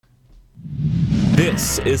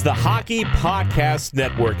This is the Hockey Podcast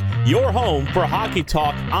Network, your home for hockey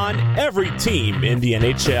talk on every team in the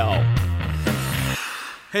NHL.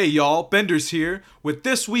 Hey y'all, Benders here with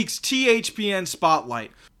this week's THPN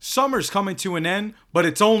Spotlight. Summer's coming to an end, but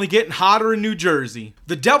it's only getting hotter in New Jersey.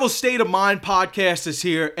 The Devil's State of Mind podcast is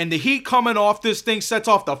here, and the heat coming off this thing sets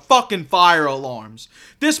off the fucking fire alarms.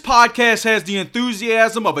 This podcast has the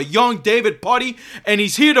enthusiasm of a young David Putty, and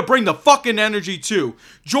he's here to bring the fucking energy too.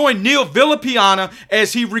 Join Neil Villapiana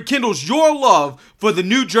as he rekindles your love for the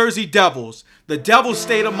New Jersey Devils. The Devil's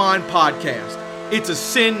State of Mind podcast. It's a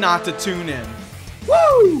sin not to tune in.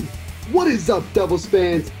 Woo! What is up, Devils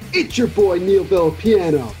fans? It's your boy Neil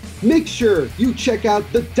Villapiano. Make sure you check out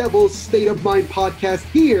the Devil's State of Mind podcast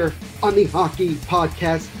here on the Hockey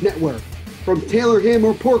Podcast Network. From Taylor Ham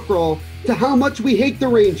or Pork Roll to how much we hate the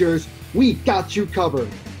Rangers, we got you covered.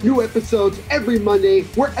 New episodes every Monday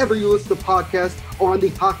wherever you listen to podcasts or on the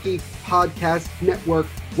Hockey Podcast Network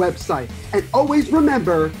website. And always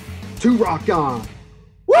remember to rock on.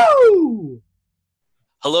 Woo!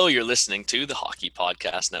 Hello, you're listening to the Hockey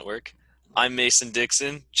Podcast Network. I'm Mason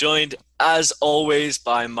Dixon, joined as always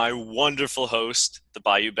by my wonderful host, the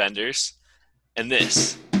Bayou Benders. And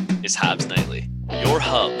this is Habs Nightly, your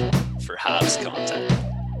hub for Habs content.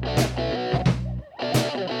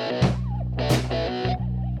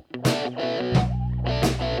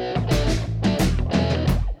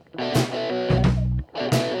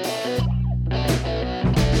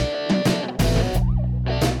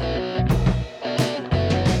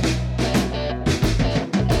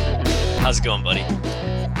 How's it going, buddy?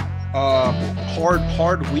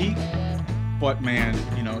 Hard week, but man,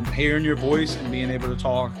 hearing your voice and being able to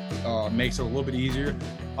talk makes it a little bit easier.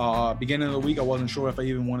 Beginning of the week, I wasn't sure if I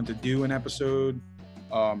even wanted to do an episode.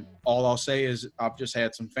 All I'll say is I've just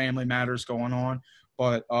had some family matters going on,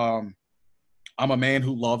 but I'm a man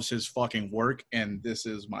who loves his fucking work, and this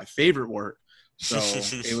is my favorite work. So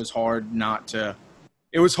it was hard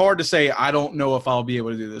to say I don't know if I'll be able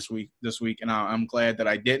to do this week, and I'm glad that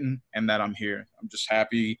I didn't and that I'm here. I'm just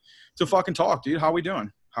happy to fucking talk, dude. How we doing?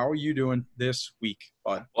 How are you doing this week,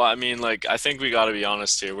 bud? Well, I mean, I think we got to be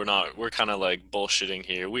honest here. We're kind of bullshitting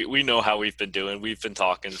here. We know how we've been doing. We've been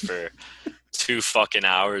talking for 2 fucking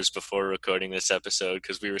hours before recording this episode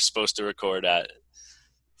because we were supposed to record at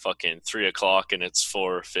fucking 3:00 and it's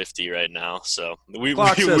 4:50 right now. So we've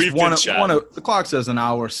been chatting. The clock says an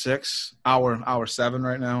hour 6, hour 7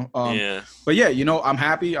 right now. Yeah. But yeah, I'm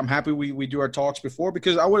happy. I'm happy we do our talks before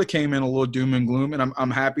because I would have came in a little doom and gloom, and I'm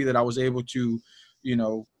happy that I was able to,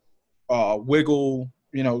 wiggle,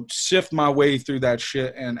 sift my way through that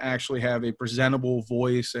shit and actually have a presentable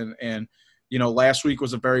voice. And last week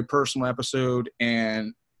was a very personal episode,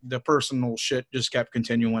 and the personal shit just kept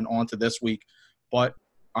continuing on to this week. But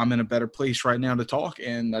I'm in a better place right now to talk,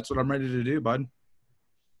 and that's what I'm ready to do, bud.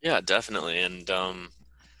 Yeah, definitely. And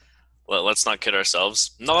let's not kid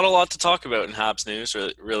ourselves. Not a lot to talk about in Habs news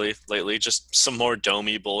really lately. Just some more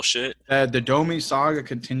Domi bullshit. The Domi saga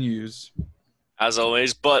continues. As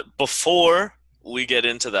always. But before we get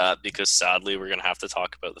into that, because sadly we're going to have to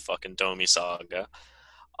talk about the fucking Domi saga,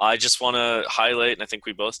 I just want to highlight, and I think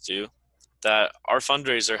we both do, that our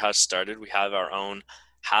fundraiser has started. We have our own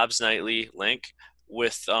Habs Nightly link. We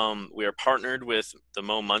are partnered with the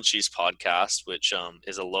Mo Munchies podcast, which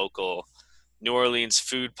is a local New Orleans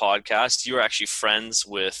food podcast. You are actually friends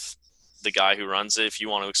with the guy who runs it. If you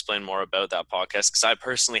want to explain more about that podcast, because I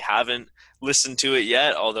personally haven't listened to it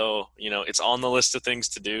yet, although it's on the list of things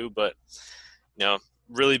to do. But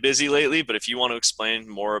really busy lately. But if you want to explain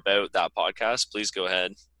more about that podcast, please go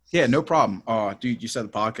ahead. Yeah, no problem. Dude, you said the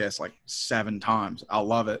podcast 7 times. I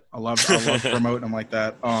love it. I love promoting them like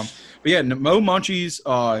that. But yeah, Mo Munchies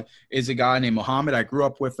is a guy named Muhammad. I grew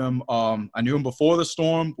up with him. I knew him before the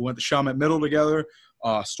storm. We went to Chalmette Middle together.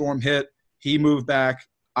 Storm hit. He moved back.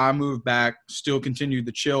 I moved back. Still continued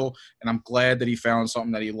to chill. And I'm glad that he found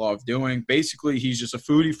something that he loved doing. Basically, he's just a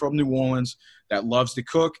foodie from New Orleans that loves to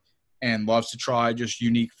cook and loves to try just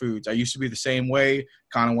unique foods. I used to be the same way,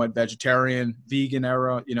 kind of went vegetarian, vegan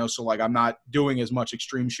era, so I'm not doing as much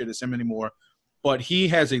extreme shit as him anymore. But he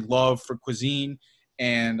has a love for cuisine,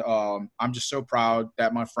 and I'm just so proud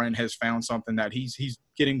that my friend has found something that he's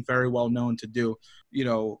getting very well known to do.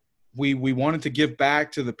 We wanted to give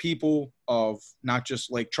back to the people of not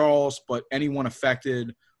just Lake Charles, but anyone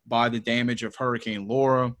affected by the damage of Hurricane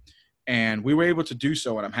Laura. And we were able to do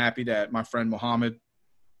so, and I'm happy that my friend Muhammad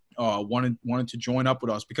wanted to join up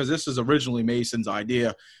with us, because this is originally Mason's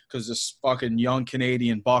idea, because this fucking young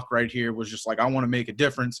Canadian buck right here was just like, I want to make a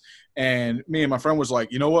difference. And me and my friend was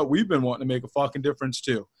like, you know what? We've been wanting to make a fucking difference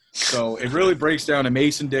too. So it really breaks down to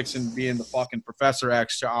Mason Dixon being the fucking Professor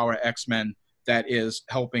X to our X-Men that is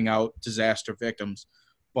helping out disaster victims.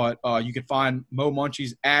 But you can find Mo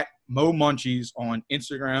Munchies at Mo Munchies on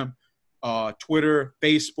Instagram, Twitter,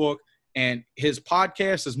 Facebook, and his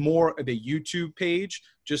podcast is more of a YouTube page,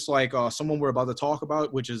 just like someone we're about to talk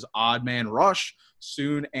about, which is Odd Man Rush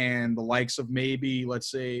soon, and the likes of maybe,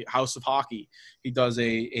 let's say, House of Hockey. He does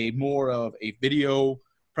a more of a video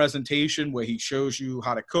presentation where he shows you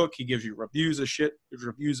how to cook. He gives you reviews of shit. His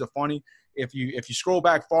reviews are funny. If you scroll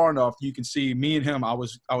back far enough, you can see me and him. I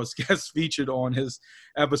was guest featured on his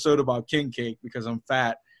episode about king cake because I'm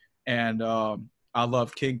fat, and I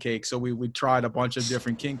love king cake. So we tried a bunch of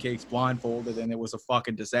different king cakes blindfolded, and it was a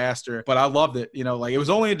fucking disaster. But I loved it. You know, like, it was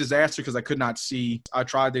only a disaster because I could not see. I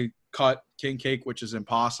tried to cut king cake, which is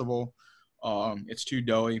impossible. It's too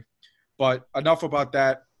doughy. But enough about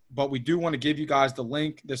that. But we do want to give you guys the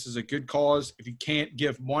link. This is a good cause. If you can't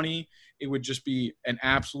give money, it would just be an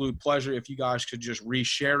absolute pleasure if you guys could just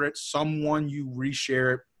reshare it. Someone you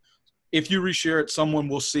reshare it. If you reshare it, someone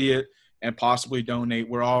will see it and possibly donate.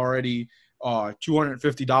 We're already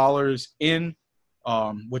 $250 in,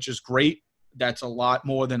 which is great. That's a lot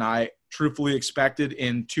more than I truthfully expected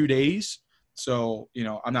in 2 days. So, you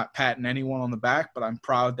know, I'm not patting anyone on the back, but I'm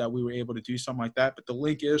proud that we were able to do something like that. But the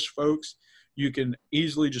link is, folks, you can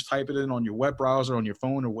easily just type it in on your web browser, on your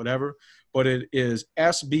phone or whatever. But it is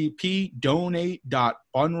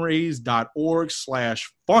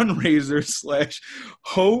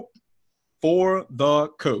sbpdonate.funraise.org/fundraiser/hope for the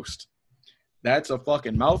coast. That's a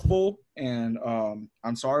fucking mouthful, and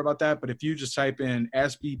I'm sorry about that. But if you just type in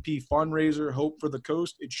SBP fundraiser, Hope for the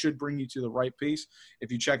Coast, it should bring you to the right place.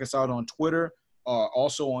 If you check us out on Twitter,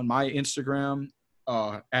 also on my Instagram,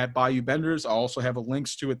 at Bayou Benders, I also have a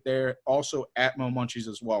links to it there. Also at Mo Munchies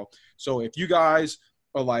as well. So if you guys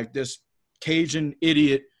are like, this Cajun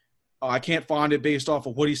idiot, I can't find it based off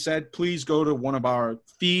of what he said, please go to one of our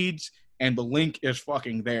feeds, and the link is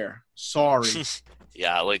fucking there. Sorry.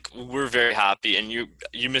 Yeah, like, we're very happy, and you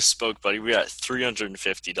misspoke, buddy. We got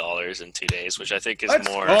 $350 in 2 days, which I think is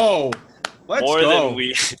more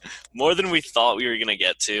than we thought we were gonna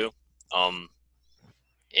get to.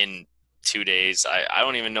 In 2 days, I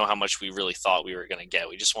don't even know how much we really thought we were gonna get.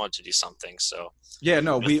 We just wanted to do something. So yeah,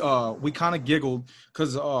 no, we kind of giggled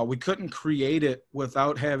because we couldn't create it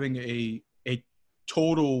without having a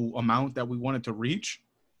total amount that we wanted to reach.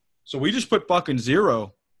 So we just put fucking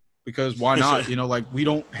zero. Because why not? You know, like, we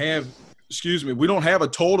don't have a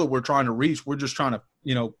total we're trying to reach. We're just trying to,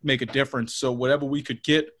 you know, make a difference. So whatever we could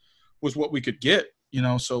get was what we could get, you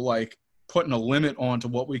know. So, like, putting a limit onto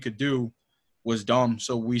what we could do was dumb.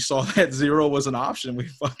 So we saw that zero was an option. We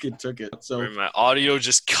fucking took it. So my audio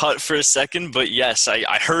just cut for a second, but yes,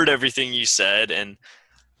 I heard everything you said. And,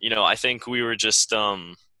 you know, I think we were just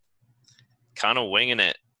kind of winging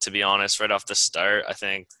it, to be honest, right off the start. I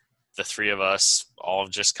think the three of us all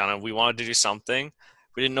just we wanted to do something.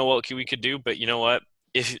 We didn't know what we could do, but you know what?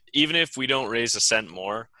 Even if we don't raise a cent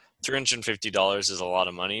more, $350 is a lot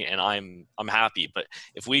of money, and I'm happy. But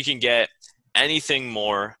if we can get anything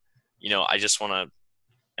more, you know, I just want to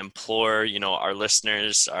implore, you know, our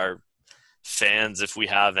listeners, our fans, if we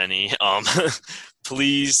have any,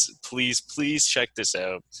 please check this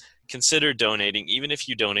out. Consider donating. Even if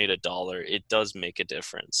you donate $1, it does make a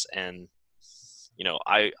difference. And you know,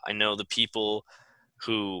 I know the people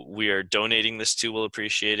who we are donating this to will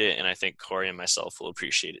appreciate it, and I think Corey and myself will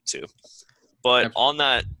appreciate it too. But on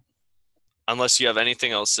that, unless you have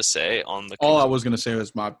anything else to say on the... All I was going to say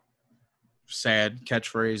was my sad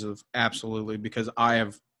catchphrase of absolutely, because I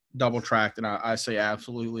have double-tracked, and I say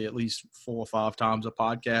absolutely at least 4 or 5 times a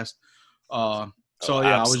podcast. I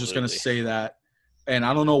was just going to say that. And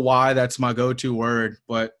I don't know why that's my go-to word,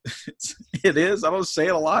 but it is. I don't say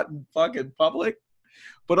it a lot in fucking public.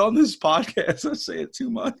 But on this podcast, I say it too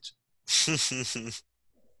much.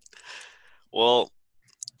 Well,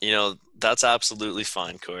 you know, that's absolutely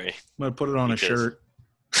fine, Corey. I'm going to put it on a shirt.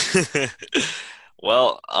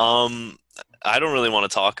 Well, I don't really want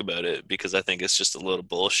to talk about it because I think it's just a load of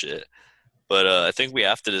bullshit. But I think we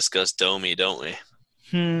have to discuss Domi, don't we?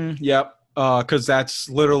 Yep. Because that's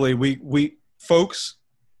literally we folks.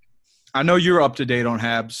 I know you're up to date on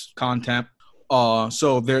Habs content.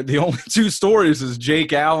 So they're the only 2 stories is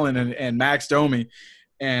Jake Allen and Max Domi.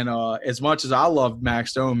 And as much as I love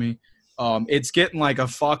Max Domi, it's getting like a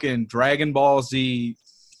fucking Dragon Ball Z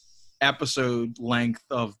episode length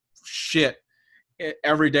of shit.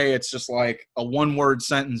 Every day it's just like a 1-word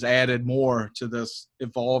sentence added more to this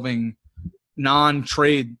evolving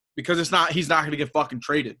non-trade, because he's not going to get fucking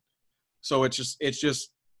traded. So it's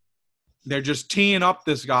just they're just teeing up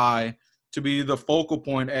this guy to be the focal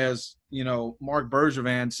point, as, you know, Mark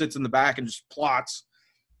Bergevin sits in the back and just plots.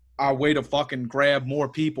 our way to fucking grab more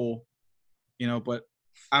people, but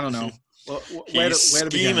I don't know. He's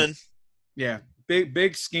scheming. Yeah,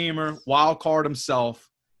 big schemer, wild card himself.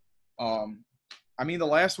 I mean, the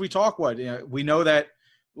last we talked, we know that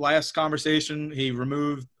last conversation he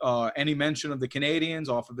removed any mention of the Canadians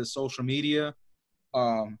off of his social media.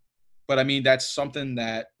 But I mean, that's something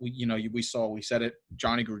that we saw. We said it.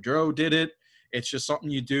 Johnny Gaudreau did it. It's just something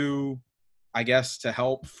you do, I guess, to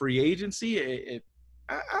help free agency.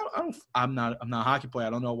 I'm not a hockey player. I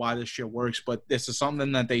don't know why this shit works, but this is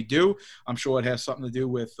something that they do. I'm sure it has something to do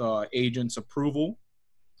with agents' approval.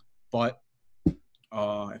 But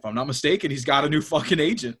if I'm not mistaken, he's got a new fucking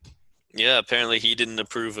agent. Yeah, apparently he didn't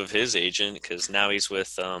approve of his agent because now he's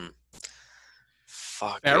with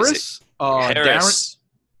Ferris. Harris.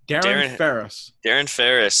 Darren Ferris. Darren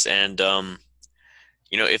Ferris, and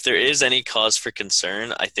if there is any cause for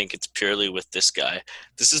concern, I think it's purely with this guy.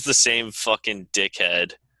 This is the same fucking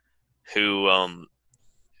dickhead who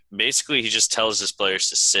basically he just tells his players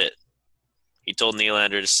to sit. He told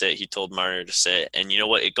Nylander to sit. He told Marner to sit. And you know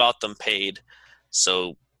what? It got them paid.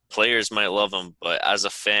 So players might love him. But as a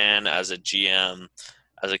fan, as a GM,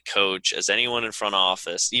 as a coach, as anyone in front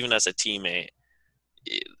office, even as a teammate,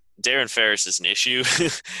 Darren Ferris is an issue.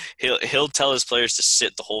 He'll tell his players to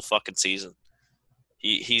sit the whole fucking season.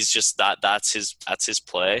 He's just that's his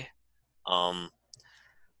play.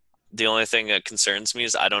 The only thing that concerns me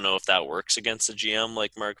is I don't know if that works against a GM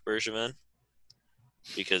like Marc Bergevin.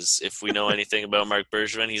 Because if we know anything about Marc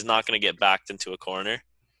Bergevin, he's not going to get backed into a corner.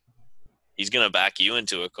 He's going to back you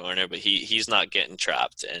into a corner, but he's not getting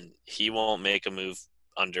trapped, and he won't make a move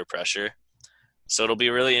under pressure. So it'll be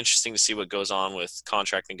really interesting to see what goes on with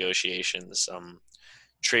contract negotiations,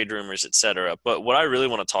 trade rumors, etc. But what I really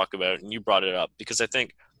want to talk about, and you brought it up, because I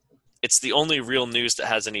think it's the only real news that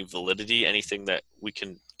has any validity, anything that we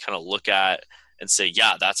can kind of look at and say,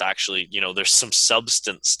 yeah, that's actually, there's some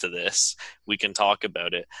substance to this. We can talk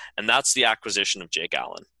about it. And that's the acquisition of Jake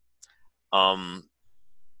Allen.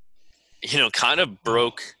 Kind of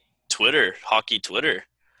broke Twitter, hockey Twitter.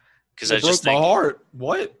 Because I just broke my heart.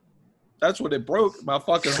 What? That's what it broke, my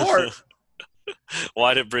fucking heart.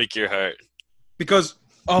 Why'd it break your heart? Because,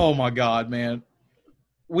 oh my God, man.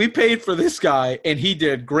 We paid for this guy, and he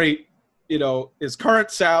did great. His current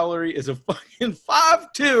salary is a fucking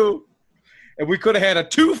 5.2. And we could have had a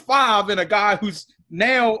 2.5 and a guy who's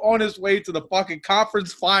now on his way to the fucking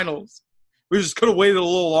conference finals. We just could have waited a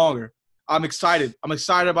little longer. I'm excited. I'm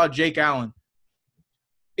excited about Jake Allen.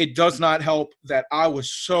 It does not help that I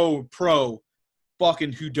was so pro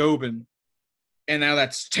fucking Hudobin, and now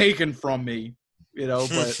that's taken from me,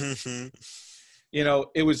 but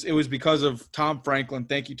it was because of Tom Franklin.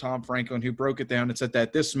 Thank you, Tom Franklin, who broke it down and said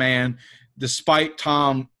that this man, despite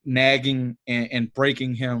Tom nagging and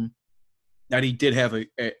breaking him, that he did have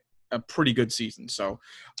a pretty good season. So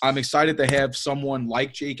I'm excited to have someone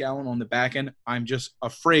like Jake Allen on the back end. I'm just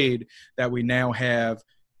afraid that we now have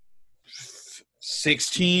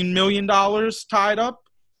 $16 million tied up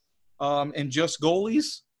in just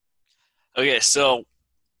goalies. Okay, so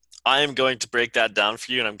I am going to break that down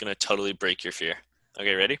for you, and I'm going to totally break your fear.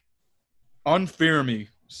 Okay, ready? Unfear me,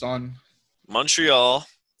 son. Montreal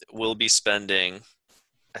will be spending,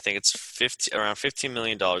 I think it's around $15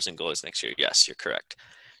 million in goalies next year. Yes, you're correct.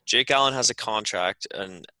 Jake Allen has a contract,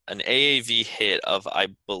 an AAV hit of, I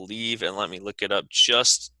believe, and let me look it up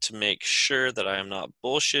just to make sure that I am not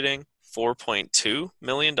bullshitting, $4.2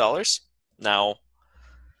 million. Now,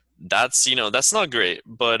 that's not great,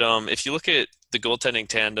 but if you look at the goaltending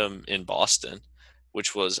tandem in Boston,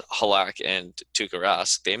 which was Halak and Tuukka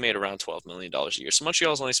Rask, they made around $12 million a year. So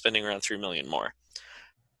Montreal's only spending around $3 million more.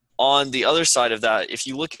 On the other side of that, if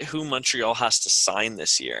you look at who Montreal has to sign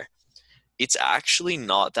this year, it's actually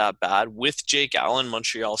not that bad. With Jake Allen,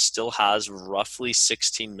 Montreal still has roughly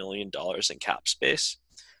 $16 million in cap space,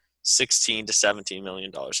 $16 to $17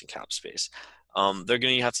 million in cap space. They're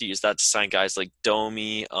going to have to use that to sign guys like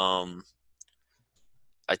Domi. I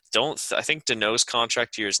think Danault's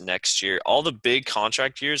contract year is next year. All the big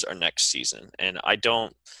contract years are next season. And I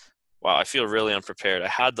feel really unprepared. I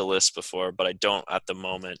had the list before, but I don't at the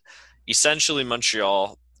moment. Essentially,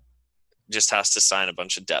 Montreal just has to sign a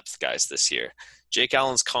bunch of depth guys this year. Jake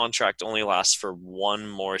Allen's contract only lasts for one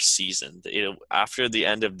more season. After the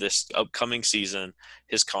end of this upcoming season,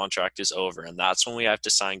 his contract is over. And that's when we have to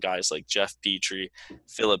sign guys like Jeff Petrie,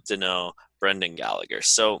 Philip Danault, Brendan Gallagher.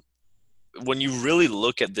 So when you really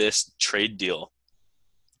look at this trade deal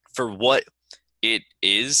for what it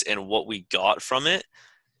is and what we got from it,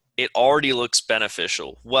 it already looks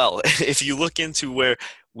beneficial. Well, if you look into where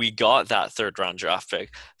we got that third-round draft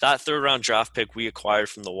pick we acquired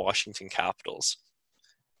from the Washington Capitals.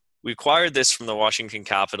 We acquired this from the Washington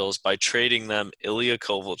Capitals by trading them Ilya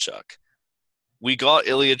Kovalchuk. We got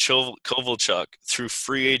Ilya Kovalchuk through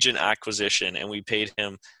free agent acquisition, and we paid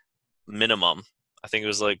him minimum. I think it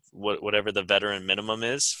was like whatever the veteran minimum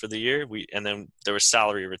is for the year. And then there was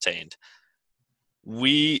salary retained.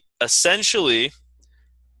 We essentially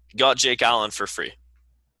got Jake Allen for free.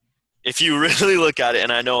 If you really look at it,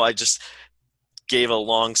 and I know I just gave a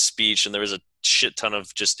long speech and there was a shit ton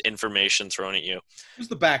of just information thrown at you. It was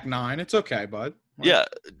the back nine. It's okay, bud. Yeah,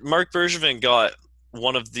 Marc Bergevin got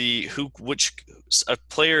one of a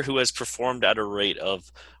player who has performed at a rate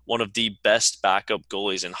of one of the best backup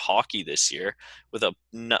goalies in hockey this year with a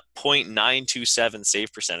 .927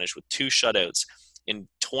 save percentage with 2 shutouts in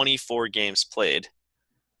 24 games played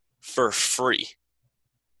for free.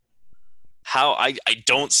 I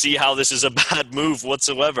don't see how this is a bad move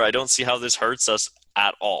whatsoever. I don't see how this hurts us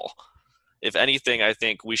at all. If anything, I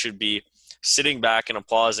think we should be sitting back and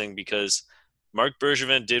applauding because Marc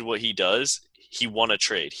Bergevin did what he does. He won a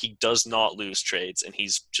trade. He does not lose trades, and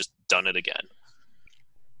he's just done it again.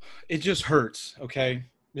 It just hurts, okay?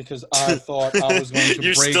 Because I thought I was going to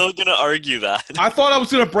You're still going to argue that. I thought I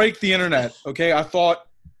was going to break the internet, okay? I thought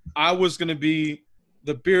I was going to be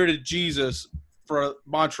the bearded Jesus for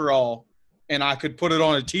Montreal, and I could put it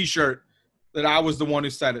on a T-shirt that I was the one who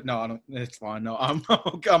said it. No, I don't. It's fine. No,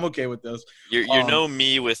 I'm okay with this. You know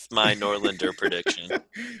me with my Norlinder prediction.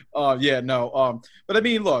 Yeah, no. But I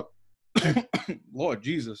mean, look, Lord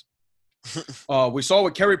Jesus. We saw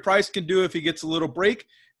what Carey Price can do if he gets a little break,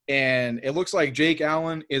 and it looks like Jake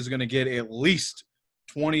Allen is going to get at least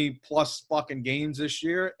 20-plus fucking games this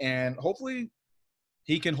year, and hopefully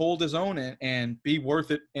he can hold his own and be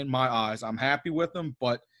worth it in my eyes. I'm happy with him,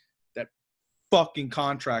 but that fucking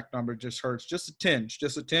contract number just hurts. Just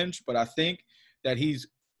a tinge, but I think that he's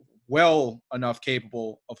well enough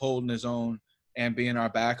capable of holding his own and being our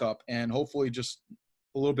backup, and hopefully just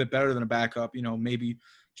a little bit better than a backup, maybe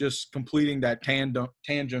just completing that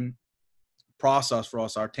tandem process for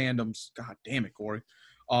us, our tandems. God damn it, Corey.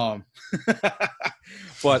 But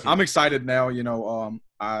I'm excited now.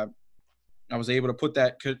 I was able to put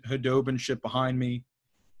that Khudobin shit behind me,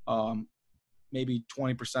 maybe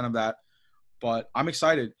 20% of that. But I'm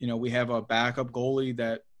excited. We have a backup goalie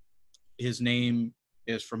that his name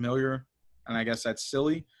is familiar, and I guess that's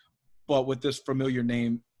silly. But with this familiar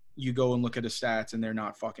name, you go and look at his stats, and they're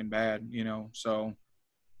not fucking bad, So,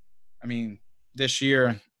 I mean, this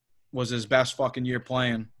year was his best fucking year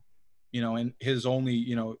playing, and his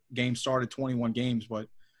only, game started 21 games, but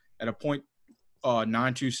at a point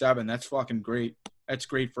 927, that's fucking great. That's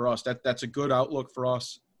great for us. That's a good outlook for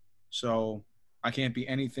us. So I can't be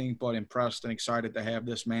anything but impressed and excited to have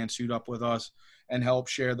this man suit up with us and help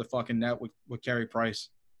share the fucking net with Carey Price.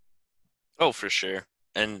 Oh, for sure.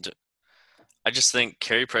 And I just think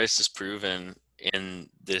Carey Price has proven in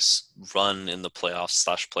this run in the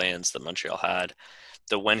playoffs / play-ins that Montreal had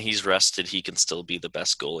that when he's rested, he can still be the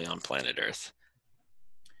best goalie on planet Earth.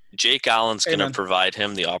 Jake Allen's going to provide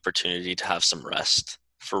him the opportunity to have some rest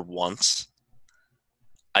for once.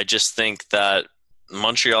 I just think that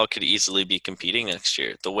Montreal could easily be competing next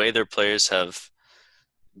year. The way their players have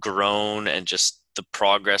grown and just the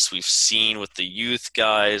progress we've seen with the youth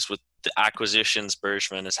guys, with the acquisitions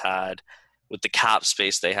Bergevin has had, with the cap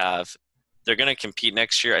space they have, they're going to compete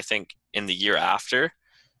next year. I think in the year after,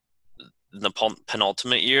 the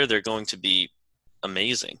penultimate year, they're going to be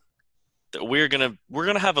amazing. We're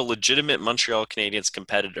gonna have a legitimate Montreal Canadiens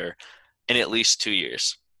competitor in at least 2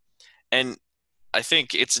 years. And I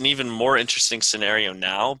think it's an even more interesting scenario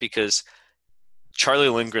now because Charlie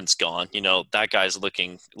Lindgren's gone. That guy's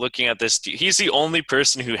looking at this deal. He's the only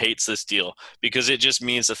person who hates this deal because it just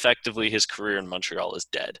means effectively his career in Montreal is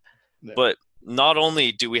dead. Yeah. But not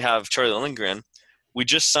only do we have Charlie Lindgren, we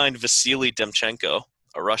just signed Vasily Demchenko,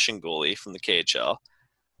 a Russian goalie from the KHL.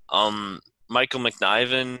 Michael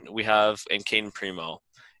McNiven we have, and Caden Primo.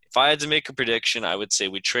 If I had to make a prediction, I would say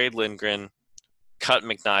we trade Lindgren, cut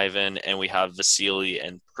McNiven, and we have Vasily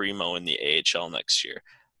and Primo in the AHL next year.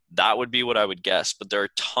 That would be what I would guess, but there are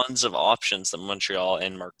tons of options that Montreal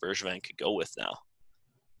and Marc Bergevin could go with now.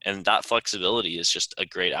 And that flexibility is just a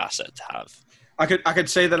great asset to have. I could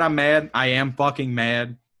say that I'm mad. I am fucking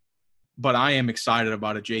mad, but I am excited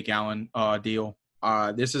about a Jake Allen deal.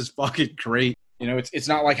 This is fucking great. It's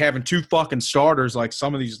not like having 2 fucking starters like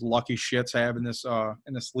some of these lucky shits have in this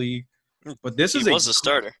league. But this is he was a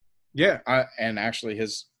starter. Yeah, and actually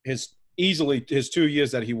his easily his 2 years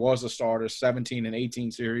that he was a starter, 17 and 18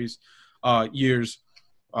 series years,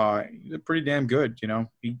 pretty damn good.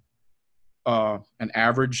 He an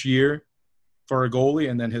average year for a goalie,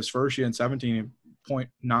 and then his first year in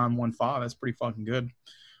 17.915. That's pretty fucking good.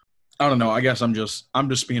 I don't know. I guess I'm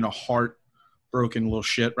just being a heartbroken little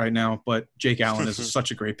shit right now. But Jake Allen is such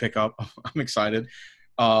a great pickup. I'm excited.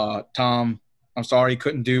 Tom, I'm sorry he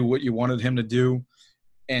couldn't do what you wanted him to do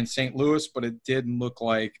in St. Louis, but it didn't look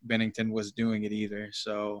like Bennington was doing it either.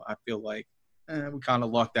 So I feel like we kind of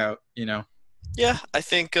lucked out, you know. Yeah, I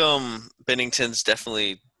think Bennington's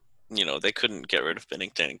definitely, you know, they couldn't get rid of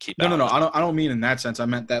Bennington and keep No. Allen. I don't mean in that sense. I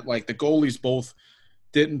meant that like the goalies both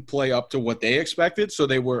didn't play up to what they expected, so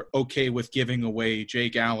they were okay with giving away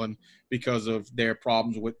Jake Allen because of their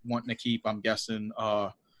problems with wanting to keep, I'm guessing,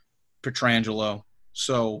 Pietrangelo.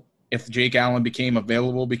 So if Jake Allen became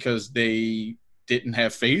available because they didn't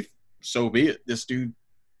have faith, so be it. This dude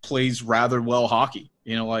plays rather well hockey,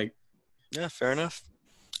 you know, like. Yeah, fair enough.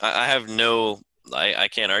 I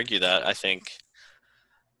can't argue that. I think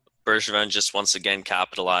Bergevin just once again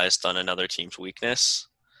capitalized on another team's weakness.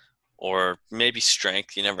 Or maybe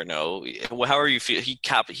strength. You never know. However you feel,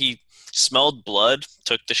 he smelled blood,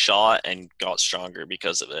 took the shot, and got stronger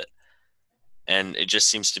because of it. And it just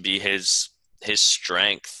seems to be his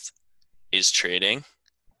strength is trading,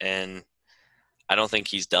 and I don't think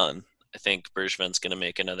he's done. I think Bergevin's going to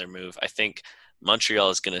make another move. I think Montreal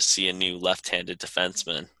is going to see a new left-handed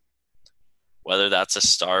defenseman. Whether that's a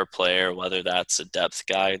star player, whether that's a depth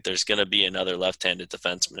guy, there's going to be another left-handed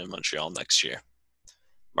defenseman in Montreal next year.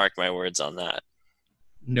 Mark my words on that.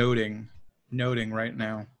 Noting right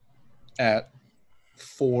now at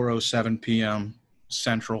 4:07 p.m.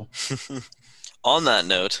 Central. On that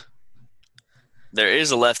note, there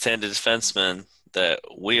is a left-handed defenseman that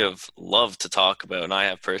we have loved to talk about, and I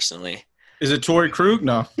have personally. Is it Torrey Krug?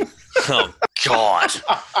 No. Oh, God.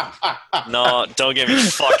 No, don't get me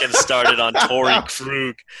fucking started on Torrey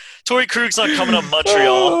Krug. Torrey Krug's not coming to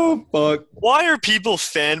Montreal. Oh, fuck. Why are people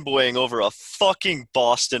fanboying over a fucking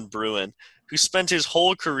Boston Bruin who spent his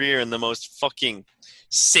whole career in the most fucking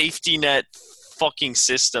safety net fucking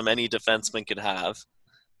system any defenseman could have?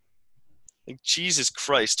 Like, Jesus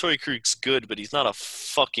Christ, Torrey Krug's good, but he's not a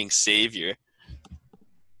fucking savior.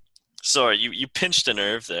 Sorry, you pinched a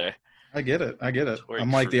nerve there. I get it. Torrey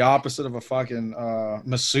I'm like Krug. the opposite of a fucking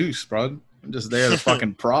masseuse, bro. I'm just there to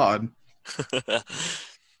fucking prod.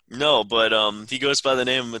 No, but he goes by the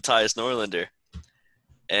name of Matthias Norlinder.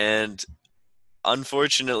 And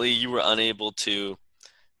unfortunately, you were unable to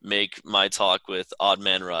make my talk with Odd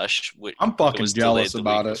Man Rush. I'm fucking jealous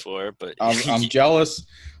about it. Before, but I'm jealous.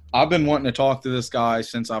 I've been wanting to talk to this guy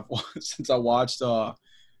since I watched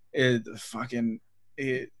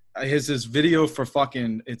his video for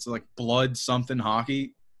fucking, it's like Blood something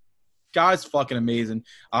hockey. Guy's fucking amazing.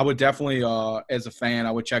 I would definitely, as a fan,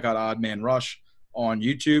 I would check out Odd Man Rush on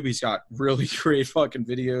YouTube. He's got really great fucking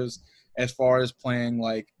videos as far as playing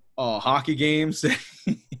like hockey games.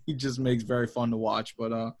 He just makes very fun to watch.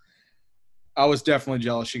 But I was definitely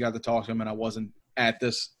jealous you got to talk to him and I wasn't at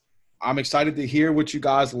this. I'm excited to hear what you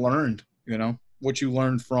guys learned, you know, what you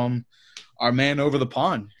learned from our man over the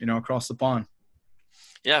pond, you know, across the pond.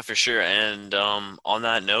 Yeah, for sure. And on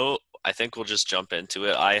that note, I think we'll just jump into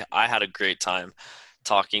it. I had a great time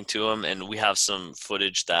talking to him, and we have some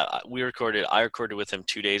footage that I recorded with him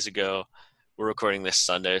 2 days ago. We're recording this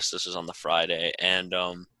Sunday, so this was on the Friday. And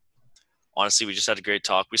honestly, we just had a great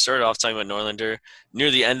talk. We started off talking about Norlinder.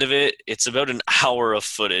 Near the end of it, it's about an hour of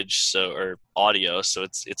footage, or audio, so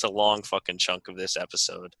it's a long fucking chunk of this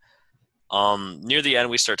episode. Near the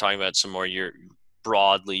end, we start talking about some more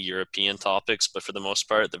broadly European topics, but for the most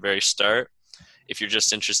part, at the very start, if you're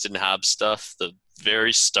just interested in Habs stuff, the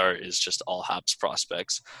very start is just all Habs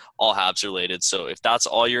prospects, all Habs related. So if that's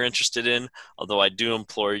all you're interested in, although I do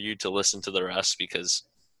implore you to listen to the rest because,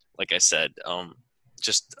 like I said,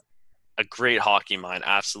 just a great hockey mind,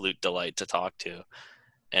 absolute delight to talk to.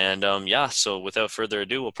 And so without further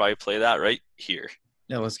ado, we'll probably play that right here.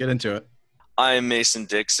 Yeah, let's get into it. I am Mason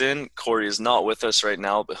Dixon. Corey is not with us right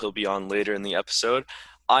now, but he'll be on later in the episode.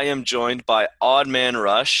 I am joined by Odd Man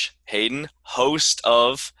Rush, Hayden, host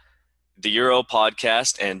of the Euro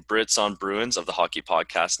podcast and Brits on Bruins of the Hockey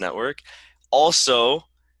Podcast Network. Also,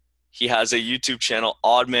 he has a YouTube channel,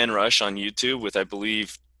 Odd Man Rush on YouTube, with, I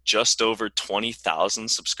believe, just over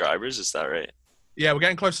 20,000 subscribers. Is that right? Yeah, we're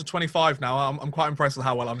getting close to 25 now. I'm quite impressed with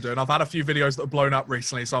how well I'm doing. I've had a few videos that have blown up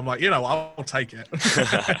recently, so I'm like, I'll take it.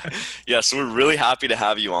 Yeah, so we're really happy to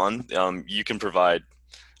have you on. You can provide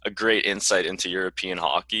a great insight into European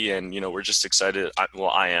hockey, and, we're just excited.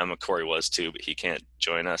 I am. Corey was too, but he can't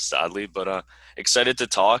join us, sadly. But excited to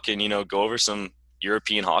talk and, go over some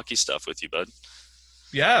European hockey stuff with you, bud.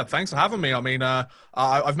 Yeah, thanks for having me. I mean,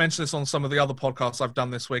 I've mentioned this on some of the other podcasts I've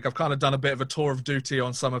done this week. I've kind of done a bit of a tour of duty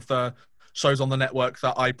on some of the shows on the network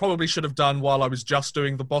that I probably should have done while I was just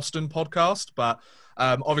doing the Boston podcast. But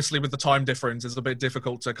Obviously, with the time difference, it's a bit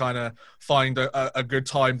difficult to kind of find a good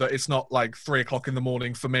time that it's not like 3 o'clock in the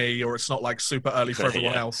morning for me, or it's not like super early for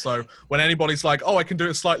everyone else. So when anybody's like, oh, I can do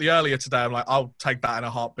it slightly earlier today, I'm like, I'll take that in a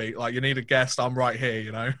heartbeat. Like, you need a guest, I'm right here,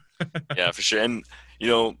 you know? Yeah, for sure. And, you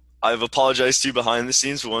know, I've apologized to you behind the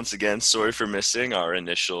scenes, but once again, sorry for missing our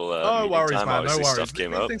initial no worries, time. man. No worries. Stuff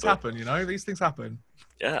came up, These things happen, you know? These things happen.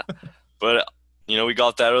 Yeah. But, you know, we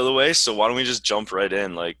got that out of the way, so why don't we just jump right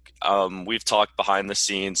in? Like, we've talked behind the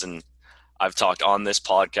scenes, and I've talked on this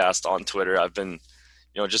podcast, on Twitter. I've been,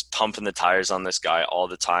 you know, just pumping the tires on this guy all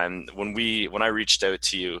the time. When I reached out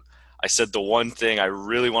to you, I said the one thing I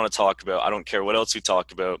really want to talk about, I don't care what else we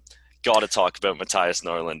talk about, got to talk about Mattias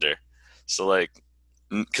Norlinder. So, like,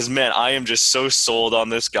 because, man, I am just so sold on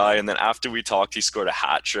this guy. And then after we talked, he scored a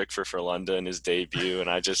hat trick for Frölunda in his debut, and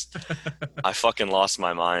I fucking lost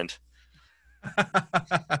my mind.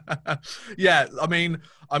 Yeah, I mean,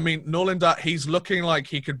 Norlinder, he's looking like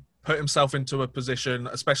he could put himself into a position,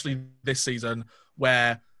 especially this season,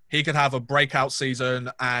 where he could have a breakout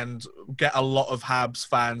season and get a lot of Habs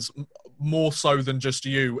fans, more so than just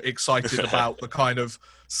you, excited about the kind of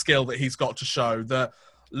skill that he's got to show.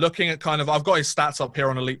 Looking at kind of, I've got his stats up here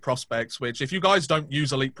on Elite Prospects, which if you guys don't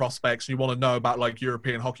use Elite Prospects, you want to know about like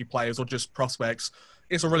European hockey players or just prospects,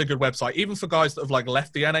 it's a really good website. Even for guys that have like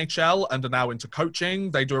left the NHL and are now into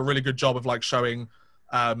coaching, they do a really good job of like showing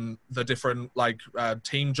the different like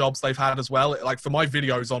team jobs they've had as well. Like for my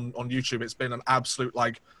videos on YouTube, it's been an absolute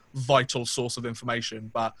like vital source of information.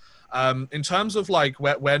 But in terms of like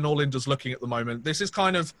where Norlinder's looking at the moment, this is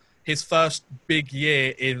kind of his first big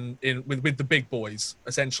year with the big boys.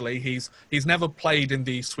 Essentially, he's never played in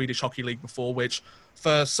the Swedish Hockey League before, which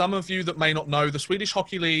for some of you that may not know, the Swedish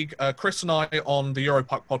Hockey League, Chris and I on the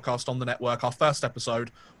Europuck podcast on the network, our first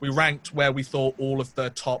episode, we ranked where we thought all of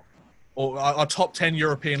the our top 10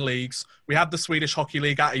 European leagues. We had the Swedish Hockey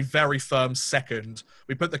League at a very firm second.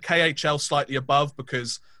 We put the KHL slightly above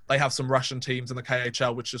because they have some Russian teams in the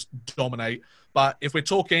KHL which just dominate. But if we're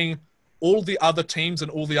talking all the other teams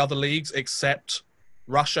and all the other leagues except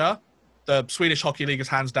Russia, the Swedish Hockey League is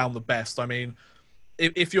hands down the best. I mean,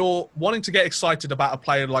 if you're wanting to get excited about a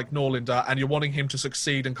player like Norlinder and you're wanting him to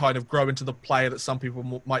succeed and kind of grow into the player that some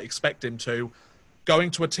people might expect him to,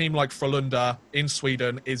 going to a team like Frölunda in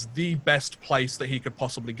Sweden is the best place that he could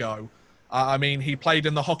possibly go. I mean, he played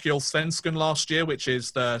in the Hockeyallsvenskan last year, which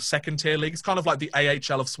is the second-tier league. It's kind of like the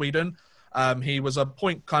AHL of Sweden. He was a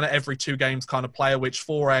point kind of every 2 games kind of player, which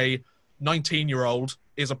for a 19-year-old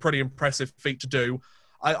is a pretty impressive feat to do.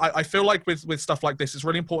 I feel like with stuff like this, it's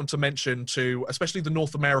really important to mention to, especially the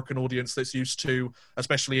North American audience that's used to,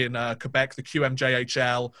 especially in Quebec, the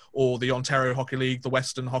QMJHL or the Ontario Hockey League, the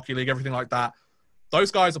Western Hockey League, everything like that.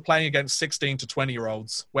 Those guys are playing against 16 to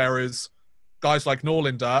 20-year-olds, whereas guys like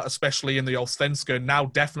Norlinder, especially in the Allsvenskan, now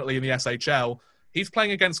definitely in the SHL, he's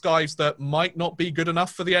playing against guys that might not be good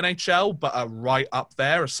enough for the NHL, but are right up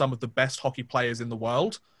there as some of the best hockey players in the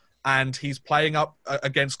world. And he's playing up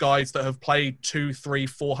against guys that have played 200, 300,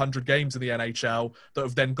 400 games in the NHL that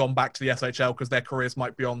have then gone back to the SHL because their careers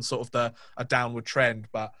might be on sort of a downward trend.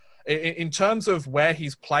 But in terms of where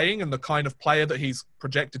he's playing and the kind of player that he's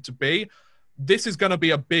projected to be, this is going to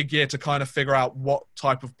be a big year to kind of figure out what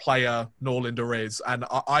type of player Norlinder is. And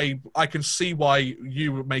I can see why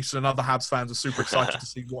you, Mason, and other Habs fans are super excited to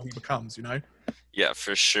see what he becomes, you know? Yeah,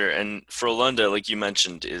 for sure. And Frölunda, like you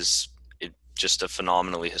mentioned, is just a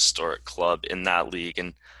phenomenally historic club in that league.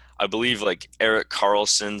 And I believe like Erik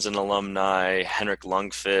Karlsson's an alumni, Henrik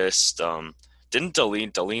Lundqvist, didn't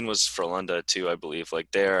Dahlin was Frölunda too, I believe.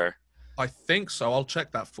 Like they're... I think so. I'll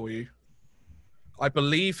check that for you. I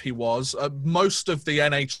believe he was. Most of the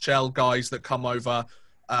NHL guys that come over,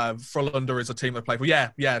 Frölunda is a team that play for.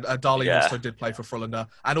 Dahlin also did play for Frölunda.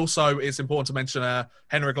 And also, it's important to mention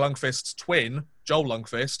Henrik Lundqvist's twin, Joel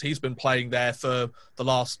Lundqvist. He's been playing there for the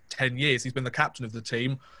last 10 years. He's been the captain of the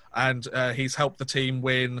team, and he's helped the team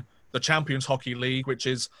win the Champions Hockey League, which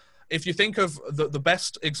is, if you think of the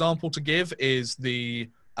best example to give is the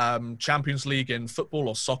Champions League in football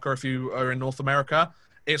or soccer if you are in North America.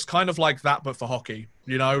 It's kind of like that, but for hockey,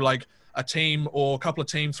 you know, like a team or a couple of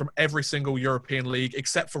teams from every single European league,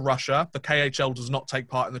 except for Russia. The KHL does not take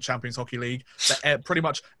part in the Champions Hockey League. Pretty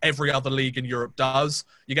much every other league in Europe does.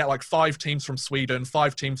 You get like 5 teams from Sweden,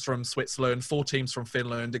 5 teams from Switzerland, 4 teams from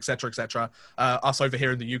Finland, etc., etc. Us over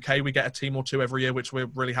here in the UK, we get a team or 2 every year, which we're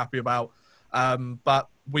really happy about. But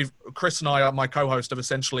Chris and I, my co-host, have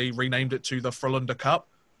essentially renamed it to the Frölunda Cup.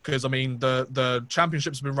 Because, I mean, the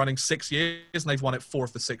championship's been running 6 years, and they've won it 4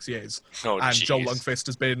 of the 6 years. And Joel Lundqvist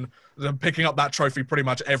has been picking up that trophy pretty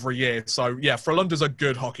much every year. So, yeah, Frölunda's a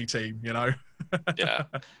good hockey team, you know? Yeah.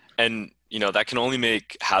 And that can only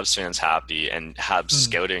make Habs fans happy and Habs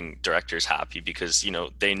scouting directors happy because,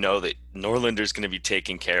 they know that Norlinder's going to be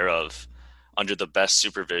taken care of under the best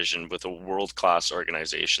supervision with a world-class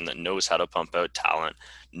organization that knows how to pump out talent,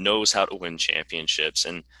 knows how to win championships.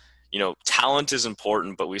 And, talent is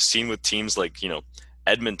important, but we've seen with teams like,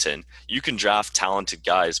 Edmonton, you can draft talented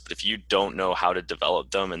guys, but if you don't know how to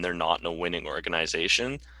develop them and they're not in a winning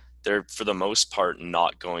organization, they're, for the most part,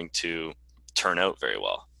 not going to turn out very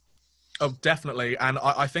well. Oh, definitely. And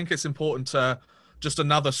I think it's important to just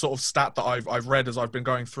another sort of stat that I've read as I've been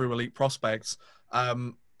going through elite prospects.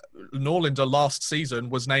 Norlinder last season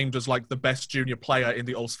was named as like the best junior player in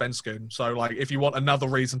the Allsvenskan. So like, if you want another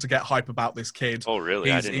reason to get hype about this kid. Oh,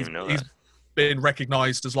 really? I didn't even know that. He's been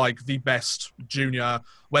recognized as like the best junior,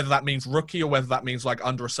 whether that means rookie or whether that means like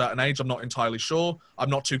under a certain age. I'm not entirely sure. I'm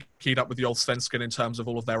not too keyed up with the Allsvenskan in terms of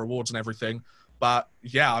all of their awards and everything. But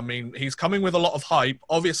yeah, I mean, he's coming with a lot of hype.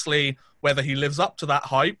 Obviously, whether he lives up to that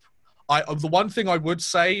hype, the one thing I would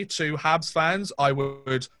say to Habs fans, I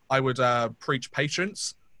would preach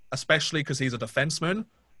patience, especially because he's a defenseman.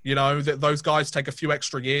 Those guys take a few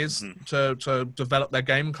extra years to develop their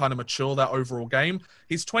game, kind of mature their overall game.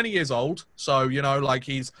 He's 20 years old, so like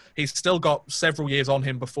he's still got several years on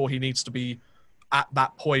him before he needs to be at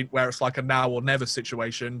that point where it's like a now or never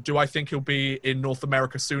situation. Do I think he'll be in North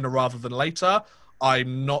America sooner rather than later?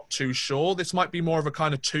 I'm not too sure. This might be more of a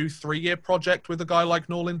kind of 2-3 year project with a guy like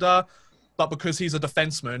Norlinder. But because he's a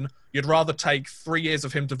defenseman, you'd rather take 3 years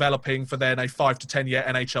of him developing for then a 5 to 10 year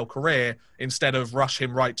NHL career instead of rush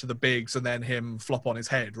him right to the bigs and then him flop on his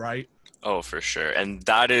head, right? Oh, for sure. And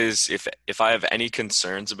that is, if I have any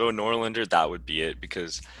concerns about Norlinder, that would be it.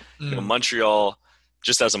 Because Montreal,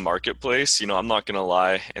 just as a marketplace, I'm not going to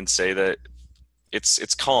lie and say that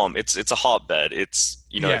it's calm. It's a hotbed. It's,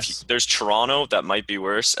 yes. There's Toronto, that might be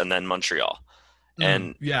worse, and then Montreal.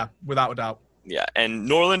 And yeah, without a doubt. Yeah, and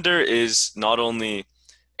Norlinder is not only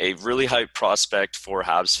a really hyped prospect for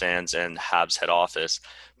Habs fans and Habs head office,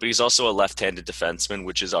 but he's also a left-handed defenseman,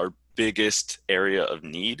 which is our biggest area of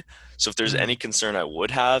need. So if there's any concern I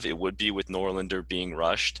would have, it would be with Norlinder being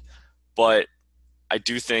rushed. But I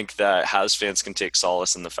do think that Habs fans can take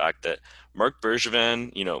solace in the fact that Marc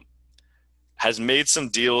Bergevin, has made some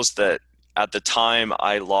deals that at the time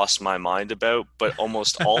I lost my mind about, but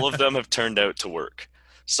almost all of them have turned out to work.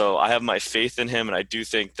 So I have my faith in him, and I do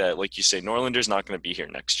think that, like you say, Norlinder's not going to be here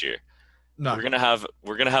next year. No. We're gonna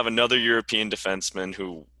have another European defenseman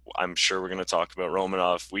who I'm sure we're going to talk about,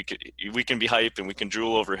 Romanov. We can be hyped and we can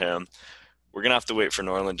drool over him. We're going to have to wait for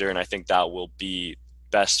Norlinder, and I think that will be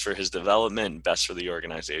best for his development and best for the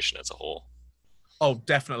organization as a whole. Oh,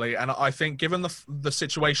 definitely. And I think given the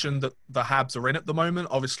situation that the Habs are in at the moment,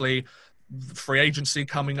 obviously free agency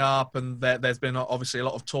coming up, and there's been obviously a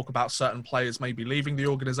lot of talk about certain players maybe leaving the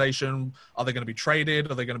organization. Are they going to be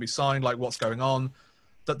traded? Are they going to be signed? Like, what's going on?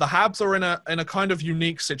 That the Habs are in a kind of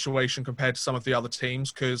unique situation compared to some of the other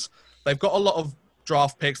teams, because they've got a lot of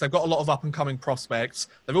draft picks. They've got a lot of up-and-coming prospects.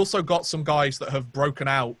 They've also got some guys that have broken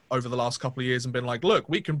out over the last couple of years and been like, look,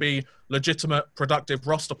 we can be legitimate, productive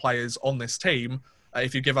roster players on this team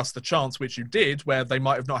if you give us the chance, which you did, where they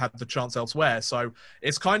might have not had the chance elsewhere. So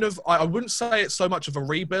it's kind of, I wouldn't say it's so much of a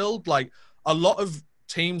rebuild. Like, a lot of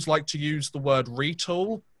teams like to use the word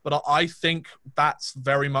retool, but I think that's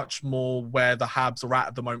very much more where the Habs are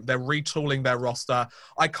at the moment. They're retooling their roster.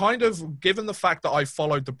 I kind of, given the fact that I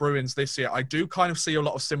followed the Bruins this year, I do kind of see a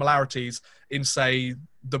lot of similarities in, say,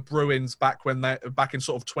 the Bruins back in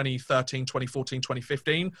sort of 2013, 2014,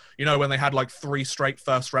 2015, when they had like 3 straight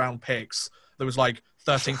first-round picks. There was like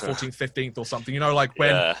 13th, 14th, 15th or something, like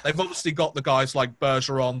when they've obviously got the guys like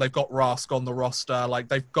Bergeron, they've got Rask on the roster, like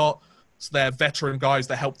they've got their veteran guys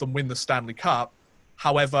that help them win the Stanley Cup.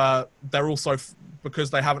 However, they're also,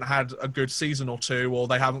 because they haven't had a good season or two, or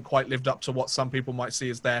they haven't quite lived up to what some people might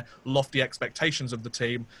see as their lofty expectations of the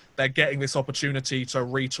team, they're getting this opportunity to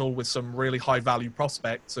retool with some really high-value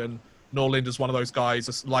prospects. And Norlinder's one of those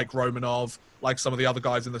guys, like Romanov, like some of the other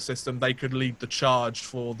guys in the system. They could lead the charge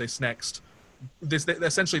for this next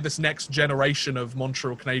generation of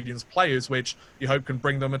Montreal Canadiens players, which you hope can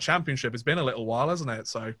bring them a championship. It's been a little while, hasn't it?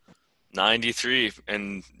 So 93,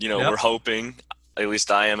 and we're hoping, at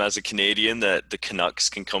least I am as a Canadian, that the Canucks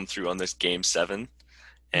can come through on this Game 7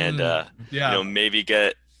 and maybe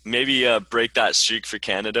break that streak for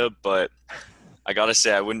Canada. But I gotta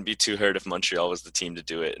say, I wouldn't be too hurt if Montreal was the team to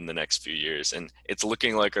do it in the next few years, and it's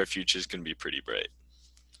looking like our future is going to be pretty bright.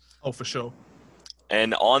 Oh, for sure.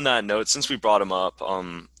 And on that note, since we brought him up,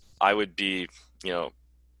 I would be,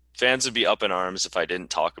 fans would be up in arms if I didn't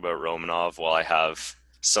talk about Romanov while I have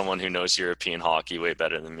someone who knows European hockey way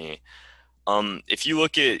better than me. If you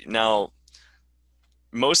look at now,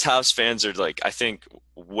 most Habs fans are like, I think,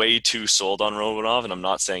 way too sold on Romanov, and I'm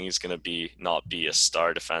not saying he's going to not be a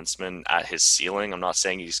star defenseman at his ceiling. I'm not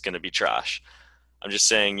saying he's going to be trash. I'm just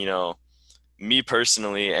saying, me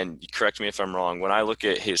personally, and correct me if I'm wrong, when I look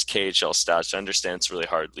at his KHL stats, I understand it's a really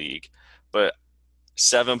hard league, but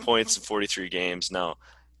 7 points in 43 games. Now,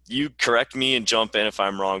 you correct me and jump in if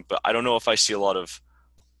I'm wrong, but I don't know if I see a lot of